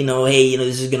type of, hey,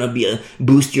 this is going to be a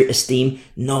boost your esteem.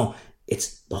 No,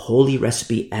 it's the holy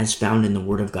recipe as found in the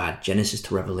Word of God, Genesis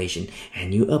to Revelation.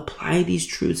 And you apply these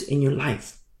truths in your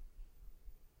life.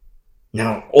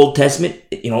 Now, Old Testament,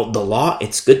 the law,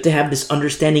 it's good to have this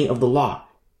understanding of the law.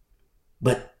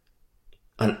 But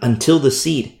until the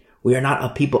seed, we are not a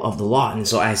people of the law. And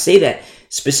so I say that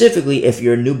specifically if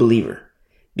you're a new believer.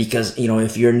 Because,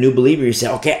 if you're a new believer, you say,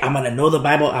 okay, I'm going to know the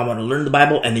Bible, I'm going to learn the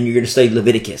Bible, and then you're going to study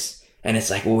Leviticus. And it's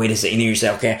like, well, wait a second. And you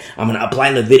say, okay, I'm going to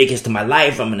apply Leviticus to my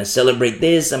life, I'm going to celebrate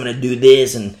this, I'm going to do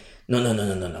this, and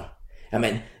no. I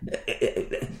mean,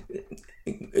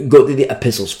 go to the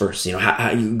epistles first,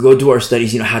 how you go to our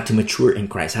studies, how to mature in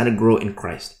Christ, how to grow in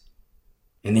Christ.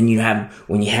 And then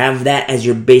when you have that as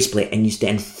your base plate and you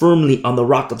stand firmly on the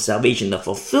rock of salvation, the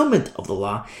fulfillment of the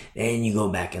law, then you go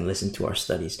back and listen to our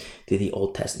studies through the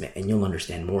Old Testament and you'll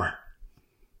understand more.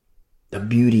 The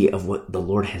beauty of what the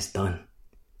Lord has done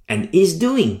and is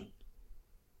doing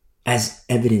as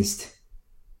evidenced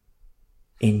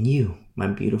in you, my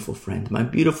beautiful friend, my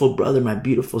beautiful brother, my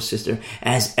beautiful sister,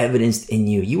 as evidenced in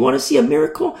you. You want to see a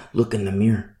miracle? Look in the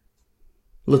mirror.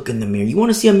 Look in the mirror. You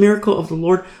want to see a miracle of the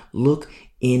Lord? Look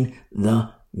in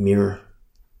the mirror.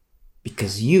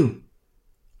 Because you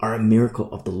are a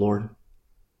miracle of the Lord.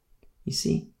 You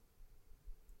see?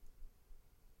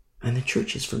 And the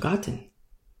church is forgotten.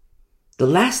 The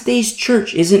last days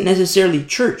church isn't necessarily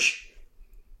church.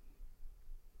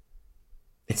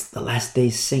 It's the last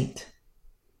days saint.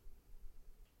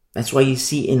 That's why you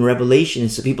see in Revelation,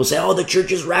 so people say, oh, the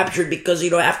church is raptured because,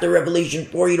 after Revelation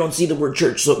 4, you don't see the word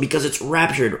church. So because it's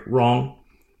raptured, wrong.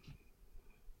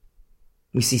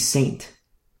 We see saint.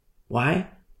 Why?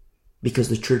 Because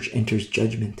the church enters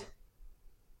judgment.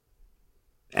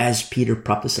 As Peter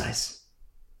prophesies,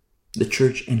 the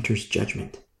church enters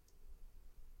judgment.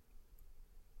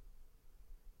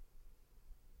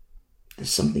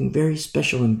 There's something very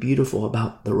special and beautiful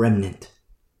about the remnant,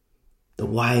 the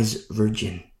wise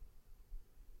virgin.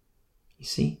 You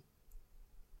see?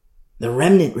 The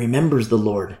remnant remembers the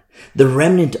Lord. The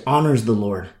remnant honors the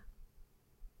Lord.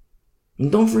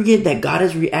 And don't forget that God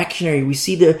is reactionary. We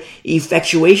see the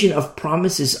effectuation of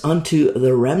promises unto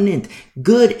the remnant.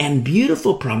 Good and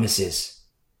beautiful promises.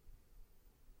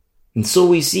 And so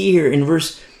we see here in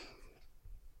verse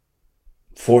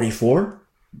 44,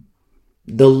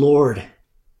 the Lord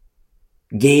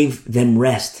gave them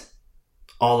rest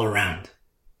all around.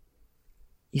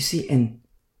 You see,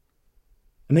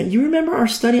 you remember our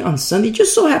study on Sunday? It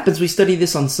just so happens we study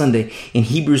this on Sunday in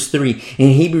Hebrews 3. In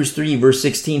Hebrews 3, verse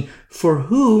 16,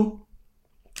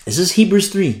 this is Hebrews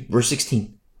 3, verse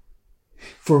 16.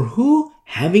 For who,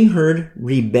 having heard,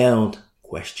 rebelled? ?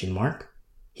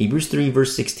 Hebrews 3,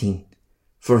 verse 16.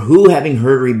 For who, having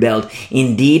heard, rebelled?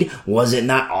 Indeed, was it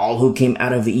not all who came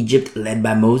out of Egypt led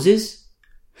by Moses?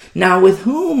 Now with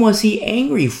whom was he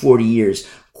angry 40 years? ?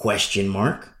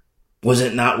 Was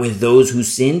it not with those who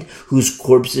sinned, whose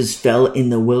corpses fell in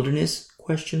the wilderness? ?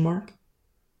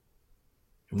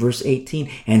 Verse 18,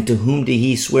 and to whom did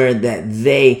he swear that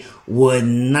they would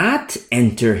not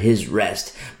enter his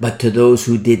rest, but to those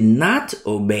who did not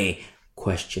obey? ?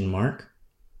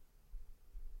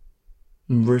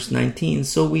 Verse 19,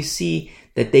 so we see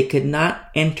that they could not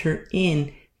enter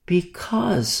in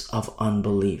because of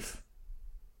unbelief.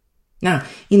 Now,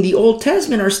 in the Old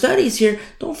Testament, our studies here,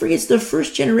 don't forget the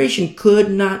first generation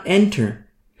could not enter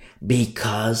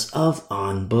because of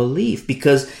unbelief.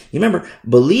 Because, you remember,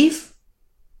 belief,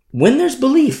 when there's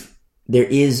belief, there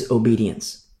is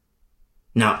obedience.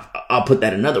 Now, I'll put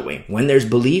that another way. When there's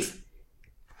belief,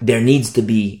 there needs to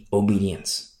be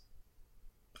obedience.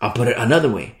 I'll put it another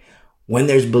way. When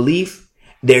there's belief,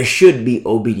 there should be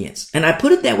obedience. And I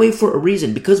put it that way for a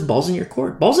reason, because ball's in your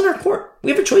court. Ball's in our court.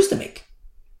 We have a choice to make.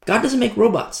 God doesn't make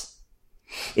robots.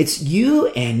 It's you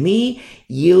and me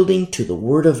yielding to the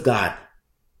Word of God.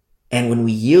 And when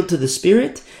we yield to the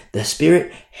Spirit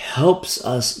helps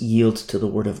us yield to the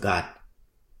Word of God.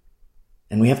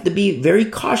 And we have to be very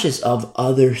cautious of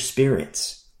other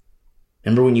spirits.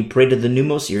 Remember when you pray to the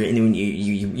pneumos, you're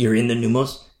in the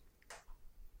pneumos?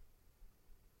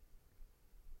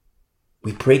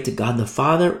 We pray to God the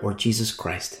Father or Jesus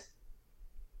Christ.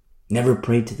 Never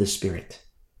pray to the Spirit.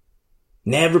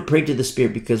 Never pray to the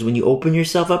Spirit, because when you open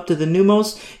yourself up to the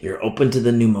pneumos, you're open to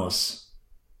the pneumos,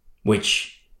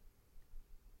 which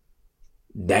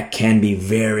that can be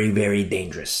very, very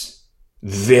dangerous.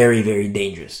 Very, very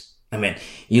dangerous. I mean,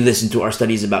 you listen to our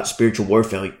studies about spiritual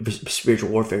warfare,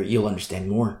 you'll understand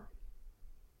more.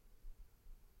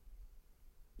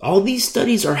 All these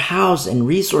studies are housed and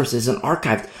resources and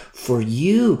archived for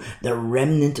you, the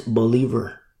remnant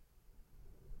believer.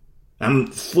 I'm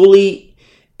fully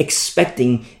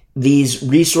expecting these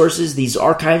resources, these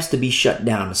archives to be shut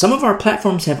down. Some of our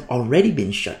platforms have already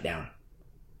been shut down.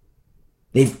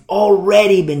 They've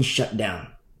already been shut down.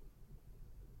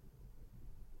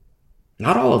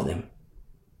 Not all of them,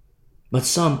 but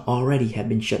some already have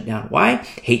been shut down. Why?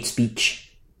 Hate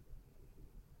speech.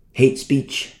 Hate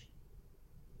speech.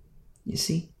 You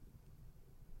see?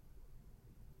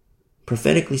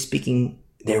 Prophetically speaking,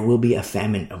 there will be a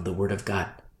famine of the Word of God.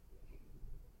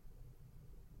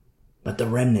 But the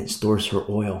remnant stores her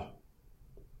oil.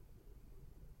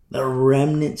 The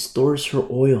remnant stores her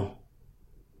oil.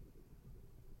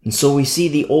 And so we see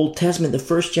the Old Testament, the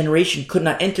first generation could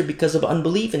not enter because of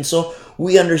unbelief. And so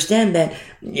we understand that,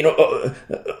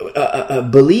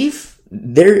 belief,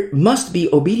 there must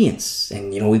be obedience.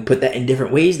 And, we put that in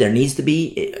different ways. There needs to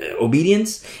be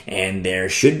obedience and there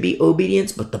should be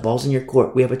obedience, but the ball's in your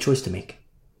court. We have a choice to make.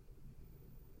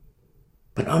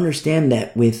 But understand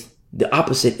that with the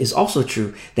opposite is also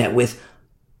true, that with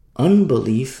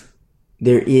unbelief,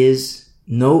 there is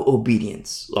no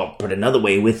obedience. Well, put another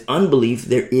way, with unbelief,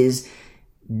 there is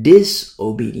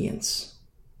disobedience.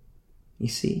 You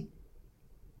see?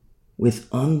 With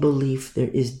unbelief, there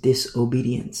is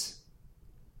disobedience.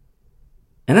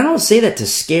 And I don't say that to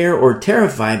scare or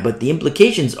terrify, but the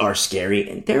implications are scary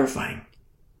and terrifying.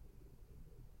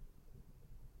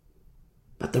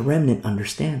 But the remnant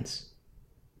understands.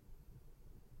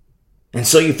 And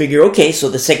so you figure, okay, so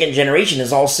the second generation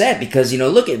is all set because,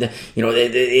 look at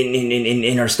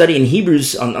in our study in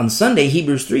Hebrews on Sunday,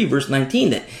 Hebrews 3 verse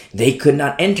 19, that they could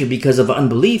not enter because of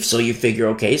unbelief. So you figure,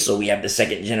 okay, so we have the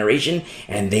second generation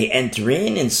and they enter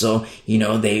in. And so,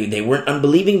 they weren't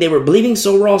unbelieving, they were believing.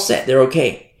 So we're all set. They're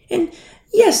okay. And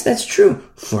yes, that's true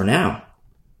for now.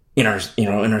 In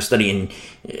our study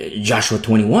in Joshua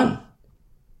 21,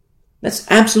 that's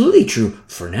absolutely true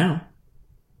for now.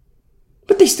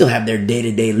 But they still have their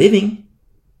day-to-day living.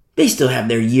 They still have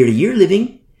their year-to-year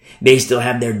living. They still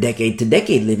have their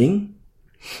decade-to-decade living.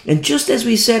 And just as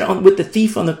we said with the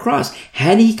thief on the cross,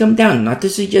 had he come down, not to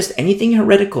suggest anything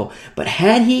heretical, but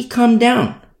had he come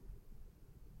down,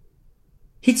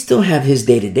 he'd still have his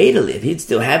day-to-day to live. He'd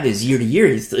still have his year-to-year.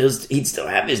 He'd still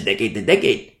have his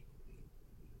decade-to-decade.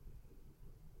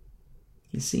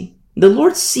 You see? The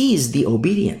Lord sees the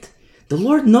obedient. The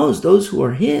Lord knows those who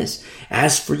are His.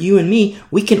 As for you and me,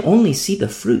 we can only see the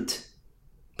fruit.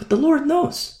 But the Lord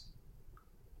knows.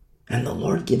 And the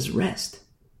Lord gives rest.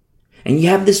 And you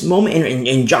have this moment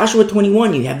in Joshua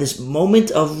 21, you have this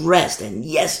moment of rest. And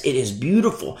yes, it is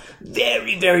beautiful.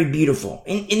 Very, very beautiful.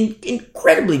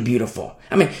 Incredibly beautiful.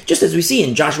 I mean, just as we see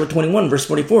in Joshua 21 verse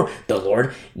 44, the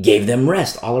Lord gave them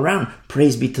rest all around.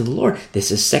 Praise be to the Lord.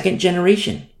 This is second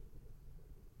generation.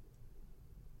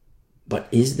 But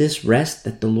is this rest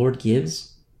that the Lord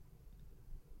gives?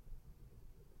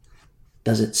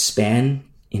 Does it span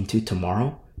into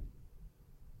tomorrow?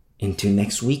 Into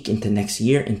next week? Into next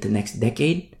year? Into next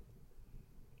decade?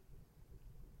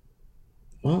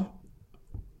 Well,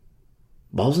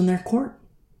 ball's in their court.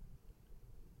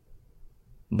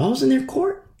 Ball's in their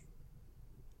court.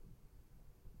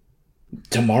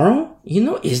 Tomorrow,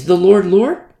 is the Lord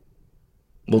Lord?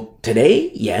 Well,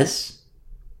 today, yes.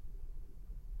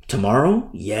 Tomorrow,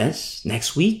 yes.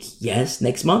 Next week, yes.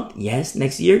 Next month, yes.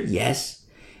 Next year, yes.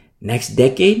 Next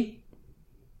decade.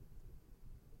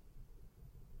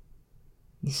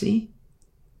 You see?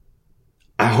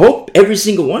 I hope every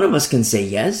single one of us can say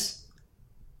yes.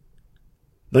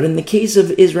 But in the case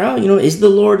of Israel, is the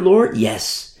Lord Lord?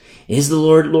 Yes. Is the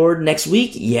Lord Lord next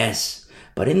week? Yes.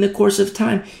 But in the course of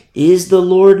time, is the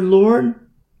Lord Lord?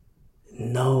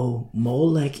 No.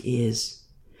 Molech is.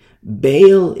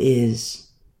 Baal is.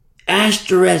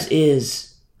 Ashtoreth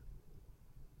is.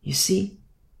 You see?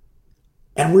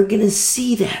 And we're going to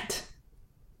see that.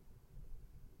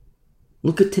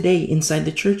 Look at today inside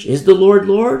the church. Is the Lord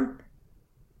Lord?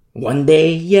 One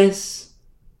day, yes.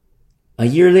 A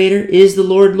year later, is the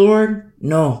Lord Lord?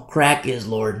 No, crack is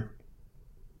Lord.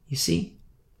 You see?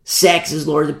 Sex is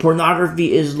Lord.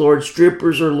 Pornography is Lord.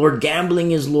 Strippers are Lord.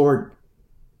 Gambling is Lord.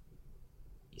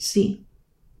 You see?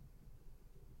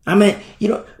 I mean,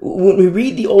 when we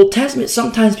read the Old Testament,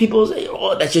 sometimes people say,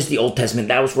 oh, that's just the Old Testament.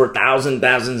 That was for thousands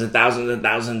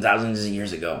of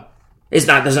years ago.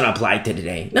 Doesn't apply to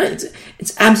today. No,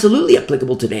 it's absolutely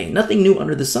applicable today. Nothing new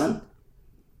under the sun.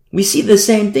 We see the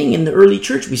same thing in the early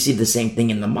church. We see the same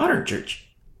thing in the modern church.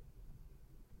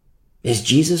 Is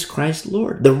Jesus Christ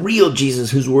Lord? The real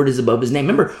Jesus whose word is above his name.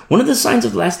 Remember, one of the signs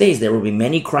of the last days, there will be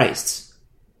many Christs.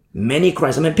 Many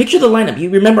Christs. I mean, picture the lineup.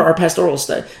 You remember our pastoral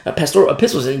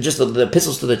epistles and just the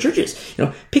epistles to the churches.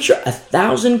 Picture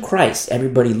 1,000 Christs.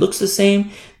 Everybody looks the same.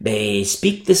 They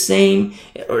speak the same,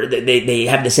 or they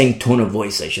have the same tone of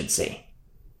voice, I should say.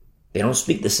 They don't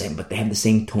speak the same, but they have the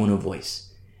same tone of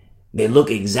voice. They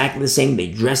look exactly the same. They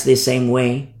dress the same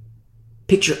way.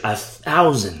 Picture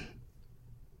 1,000.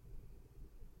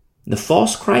 The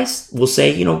false Christ will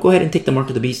say, go ahead and take the mark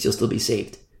of the beast. You'll still be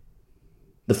saved.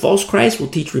 The false Christ will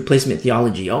teach replacement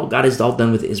theology. Oh, God is all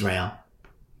done with Israel.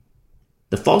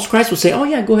 The false Christ will say, oh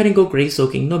yeah, go ahead and go grave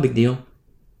soaking. No big deal.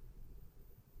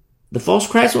 The false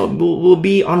Christ will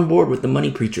be on board with the money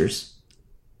preachers.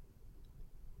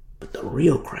 But the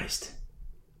real Christ,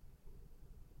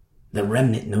 the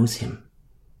remnant knows him.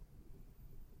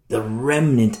 The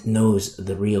remnant knows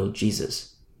the real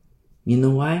Jesus. You know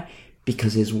why?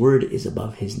 Because his word is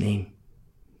above his name.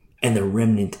 And the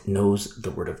remnant knows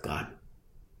the word of God.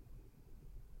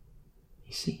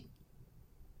 You see?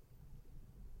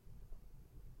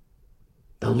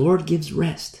 The Lord gives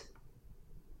rest.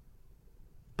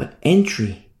 But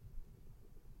entry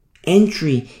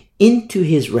into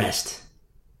his rest,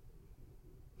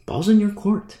 ball's in your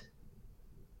court.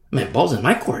 Man, ball's in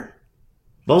my court.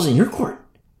 Ball's in your court.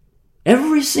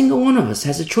 Every single one of us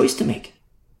has a choice to make.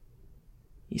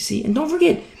 You see? And don't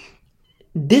forget,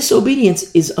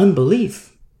 disobedience is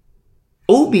unbelief.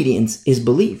 Obedience is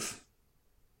belief.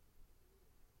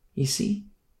 You see?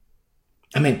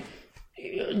 I mean,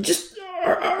 just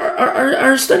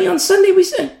our study on Sunday, we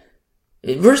said,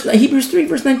 Hebrews 3,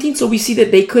 verse 19, so we see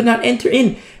that they could not enter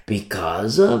in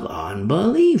because of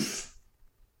unbelief.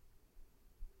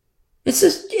 It's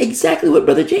just exactly what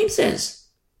Brother James says.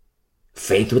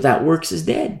 Faith without works is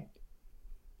dead.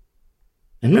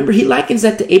 And remember, he likens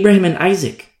that to Abraham and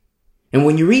Isaac. And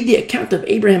when you read the account of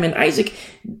Abraham and Isaac,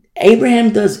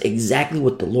 Abraham does exactly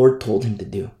what the Lord told him to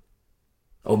do.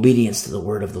 Obedience to the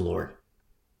word of the Lord.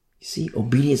 You see,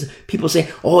 obedience. People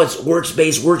say, oh, it's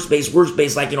works-based.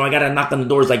 Like, I got to knock on the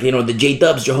doors like, the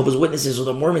J-Dubs, Jehovah's Witnesses, or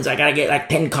the Mormons. I got to get like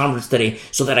 10 converts today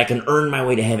so that I can earn my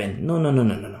way to heaven. No.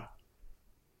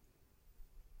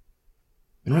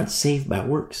 We're not saved by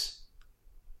works.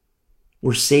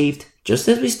 We're saved, just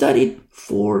as we studied,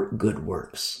 for good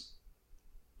works.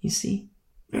 You see,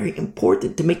 very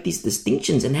important to make these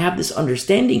distinctions and have this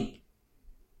understanding.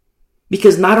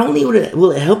 Because not only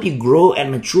will it help you grow and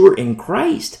mature in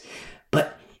Christ,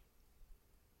 but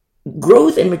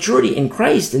growth and maturity in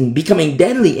Christ and becoming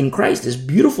deadly in Christ is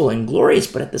beautiful and glorious,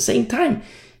 but at the same time,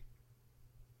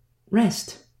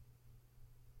 rest.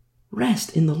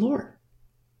 Rest in the Lord.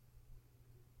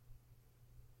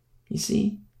 You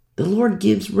see, the Lord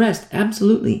gives rest,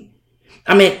 absolutely.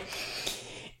 I mean,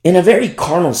 in a very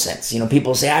carnal sense,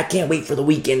 people say, I can't wait for the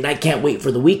weekend.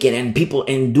 And people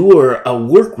endure a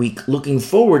work week looking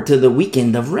forward to the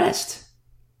weekend of rest.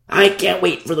 I can't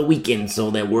wait for the weekend. So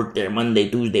they work there Monday,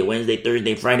 Tuesday, Wednesday,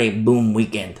 Thursday, Friday, boom,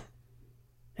 weekend.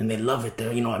 And they love it.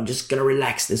 I'm just going to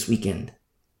relax this weekend.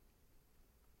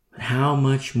 But how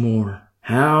much more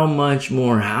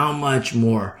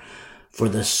for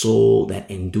the soul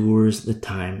that endures the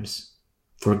times,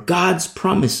 for God's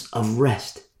promise of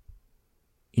rest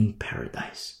in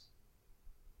paradise.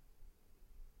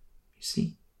 You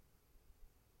see?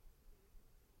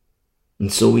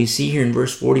 And so we see here in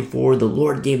verse 44, the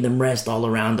Lord gave them rest all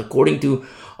around according to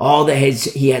all that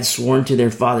he had sworn to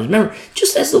their fathers. Remember,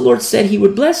 just as the Lord said he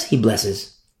would bless, he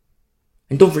blesses.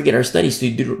 And don't forget our studies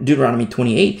through Deuteronomy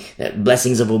 28, that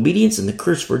blessings of obedience and the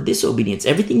curse for disobedience.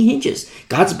 Everything hinges.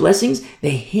 God's blessings,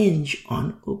 they hinge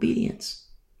on obedience.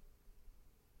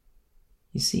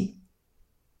 You see?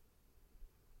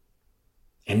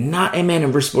 And not a man,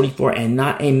 in verse 44, and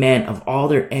not a man of all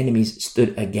their enemies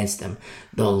stood against them.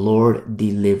 The Lord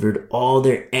delivered all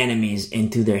their enemies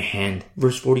into their hand.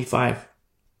 Verse 45.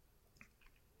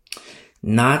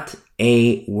 Not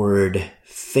a word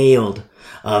failed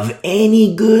of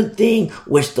any good thing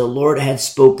which the Lord had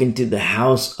spoken to the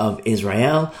house of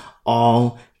Israel.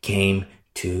 All came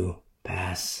to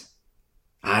pass.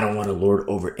 I don't want to lord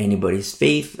over anybody's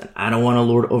faith. I don't want to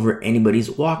lord over anybody's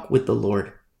walk with the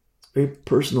Lord. very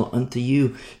personal unto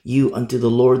you, you unto the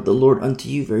Lord unto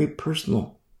you, very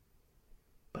personal.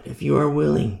 But if you are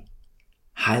willing,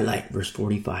 highlight verse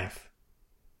 45.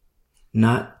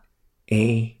 Not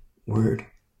a word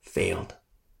failed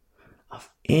of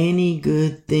any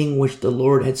good thing which the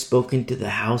Lord had spoken to the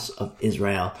house of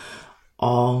Israel.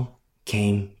 All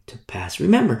came to pass.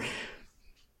 Remember,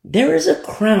 there is a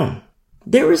crown.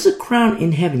 There is a crown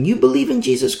in heaven. You believe in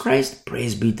Jesus Christ?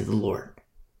 Praise be to the Lord.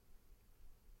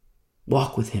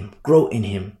 Walk with him, grow in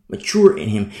him, mature in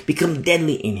him, become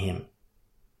deadly in him.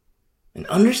 And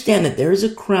understand that there is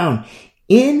a crown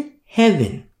in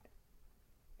heaven.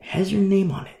 It has your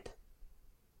name on it.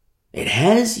 It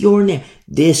has your name.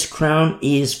 This crown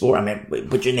is for,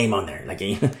 put your name on there. Like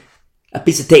a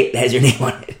piece of tape that has your name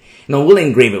on it. No, we'll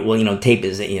engrave it. Well, tape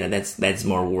is, that's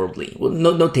more worldly. Well,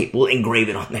 no tape. We'll engrave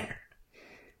it on there.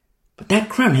 But that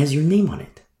crown has your name on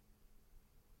it.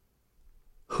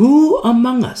 Who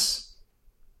among us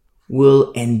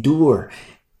will endure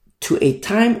to a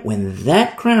time when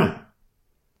that crown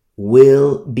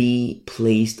will be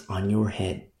placed on your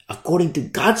head according to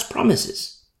God's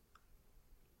promises?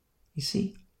 You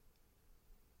see?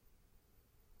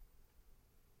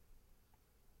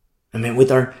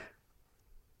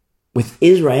 With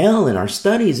Israel and our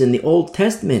studies in the Old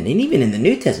Testament and even in the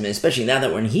New Testament, especially now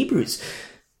that we're in Hebrews.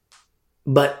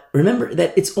 But remember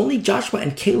that it's only Joshua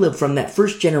and Caleb from that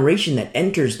first generation that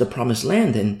enters the promised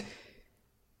land. And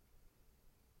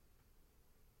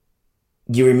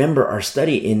you remember our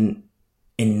study in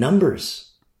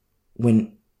Numbers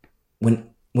when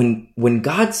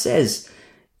God says,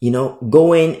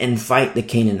 go in and fight the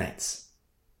Canaanites.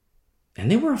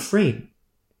 And they were afraid.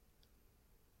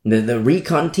 The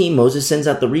recon team, Moses sends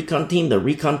out the recon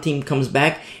team comes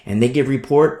back and they give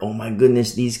report, oh my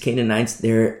goodness, these Canaanites,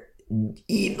 they're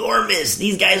enormous.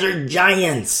 These guys are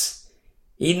giants.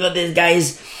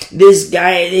 This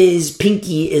guy's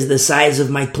pinky is the size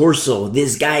of my torso.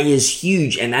 This guy is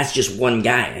huge, and that's just one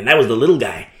guy. And that was the little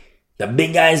guy. The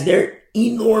big guys, they're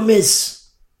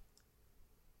enormous.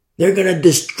 They're gonna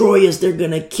destroy us. They're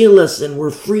gonna kill us, and we're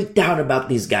freaked out about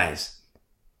these guys.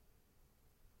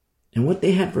 And what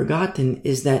they had forgotten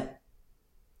is that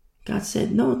God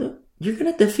said, no, you're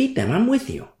going to defeat them. I'm with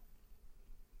you.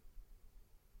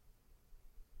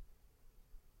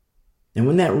 And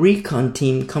when that recon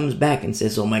team comes back and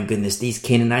says, oh my goodness, these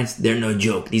Canaanites, they're no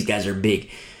joke. These guys are big.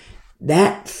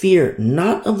 That fear,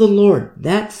 not of the Lord,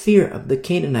 that fear of the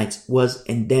Canaanites was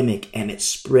endemic, and it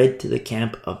spread to the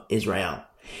camp of Israel.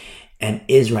 And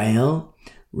Israel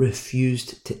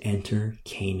refused to enter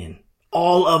Canaan.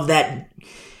 All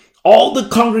the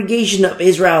congregation of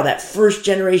Israel, that first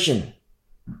generation,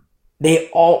 they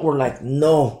all were like,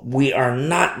 no, we are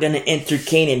not going to enter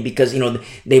Canaan because,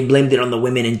 they blamed it on the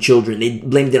women and children. They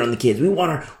blamed it on the kids. We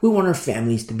want our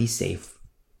families to be safe.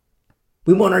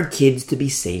 We want our kids to be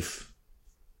safe.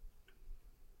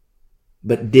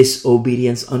 But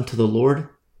disobedience unto the Lord,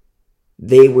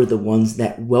 they were the ones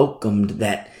that welcomed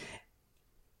that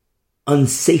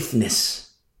unsafeness,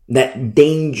 that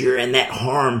danger and that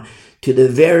harm to the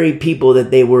very people that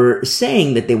they were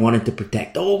saying that they wanted to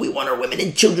protect. Oh, we want our women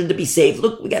and children to be safe.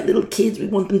 Look, we got little kids. We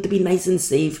want them to be nice and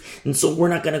safe. And so we're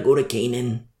not going to go to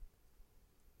Canaan.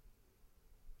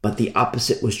 But the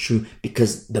opposite was true,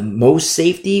 because the most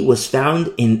safety was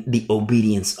found in the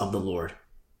obedience of the Lord.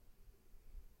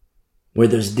 Where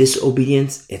there's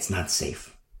disobedience, it's not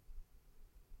safe.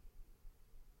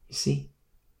 You see?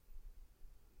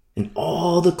 And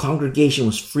all the congregation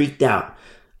was freaked out.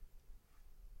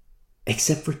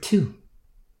 Except for two.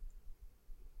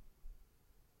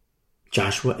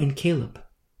 Joshua and Caleb.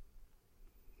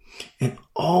 And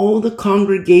all the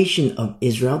congregation of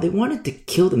Israel, they wanted to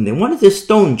kill them. They wanted to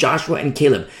stone Joshua and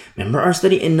Caleb. Remember our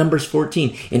study in Numbers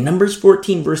 14. In Numbers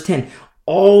 14 verse 10,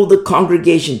 all the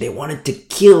congregation, they wanted to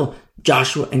kill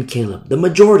Joshua and Caleb. The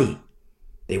majority,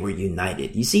 they were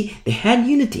united. You see, they had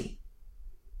unity.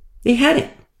 They had it.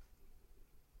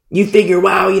 You figure,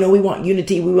 wow, we want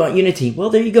unity. Well,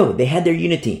 there you go. They had their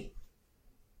unity.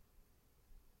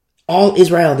 All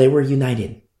Israel, they were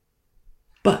united.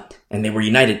 And they were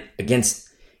united against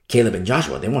Caleb and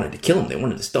Joshua. They wanted to kill them. They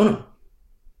wanted to stone them.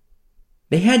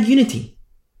 They had unity.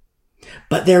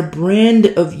 But their brand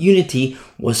of unity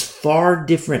was far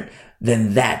different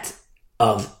than that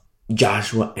of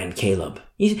Joshua and Caleb.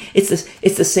 It's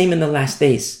the same in the last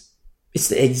days. It's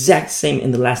the exact same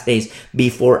in the last days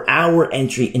before our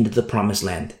entry into the promised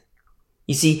land.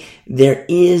 You see, there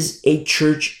is a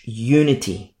church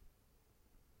unity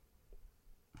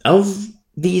of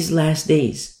these last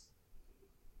days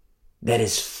that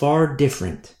is far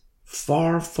different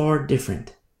from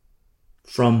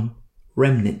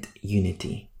remnant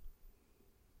unity.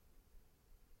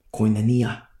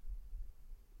 koinonia,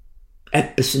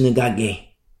 episynagoge,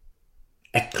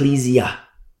 ecclesia,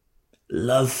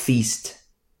 love feast.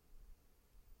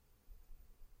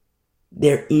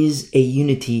 There is a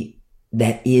unity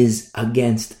that is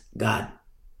against God.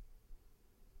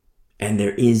 And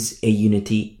there is a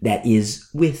unity that is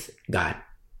with God.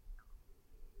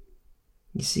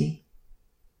 You see?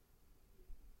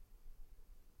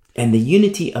 And the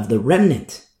unity of the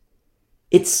remnant,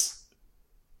 it's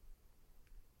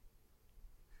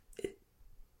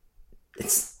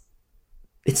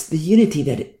the unity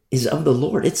that is of the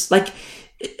Lord. It's like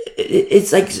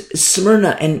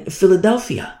Smyrna and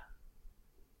Philadelphia.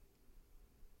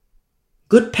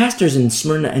 Good pastors in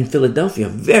Smyrna and Philadelphia,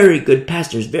 very good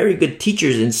pastors, very good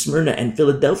teachers in Smyrna and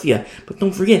Philadelphia. But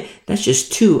don't forget, that's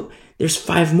just 2. There's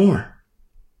 5 more.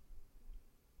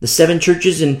 The 7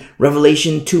 churches in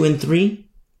Revelation 2 and 3.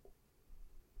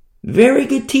 Very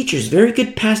good teachers, very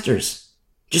good pastors,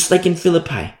 just like in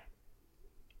Philippi.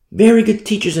 Very good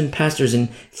teachers and pastors in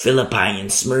Philippi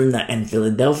and Smyrna and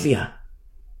Philadelphia.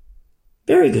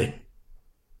 Very good.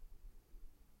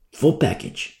 Full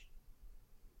package.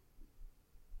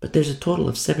 But there's a total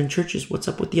of 7 churches. What's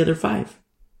up with the other 5?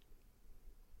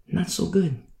 Not so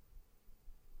good.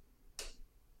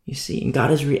 You see, and God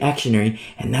is reactionary,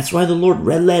 and that's why the Lord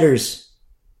read letters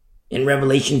in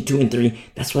Revelation 2 and 3.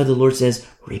 That's why the Lord says,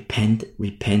 repent,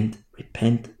 repent,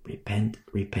 repent, repent,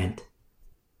 repent.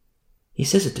 He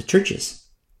says it to churches.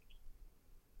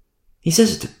 He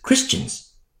says it to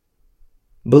Christians,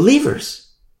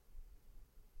 believers.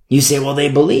 You say, well,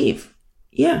 they believe.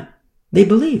 Yeah, they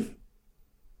believe.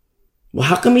 Well,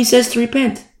 how come he says to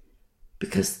repent?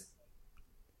 Because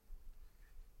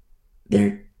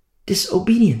they're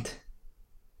disobedient.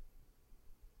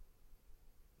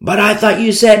 But I thought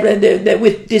you said that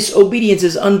with disobedience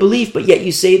is unbelief, but yet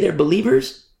you say they're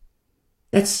believers?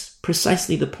 That's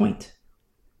precisely the point.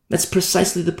 That's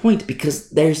precisely the point, because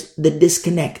there's the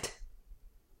disconnect.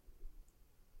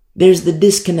 There's the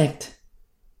disconnect.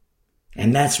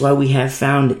 And that's why we have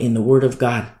found in the Word of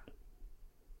God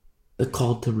the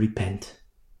call to repent.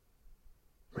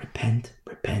 Repent,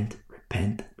 repent,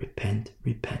 repent, repent,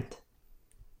 repent.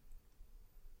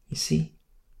 You see?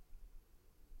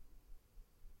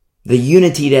 The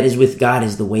unity that is with God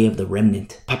is the way of the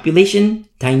remnant. Population,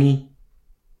 tiny.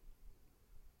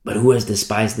 But who has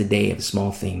despised the day of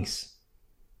small things?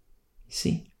 You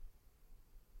see?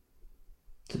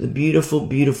 To the beautiful,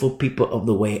 beautiful people of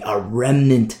the way, a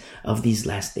remnant of these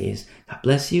last days. God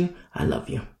bless you. I love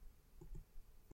you.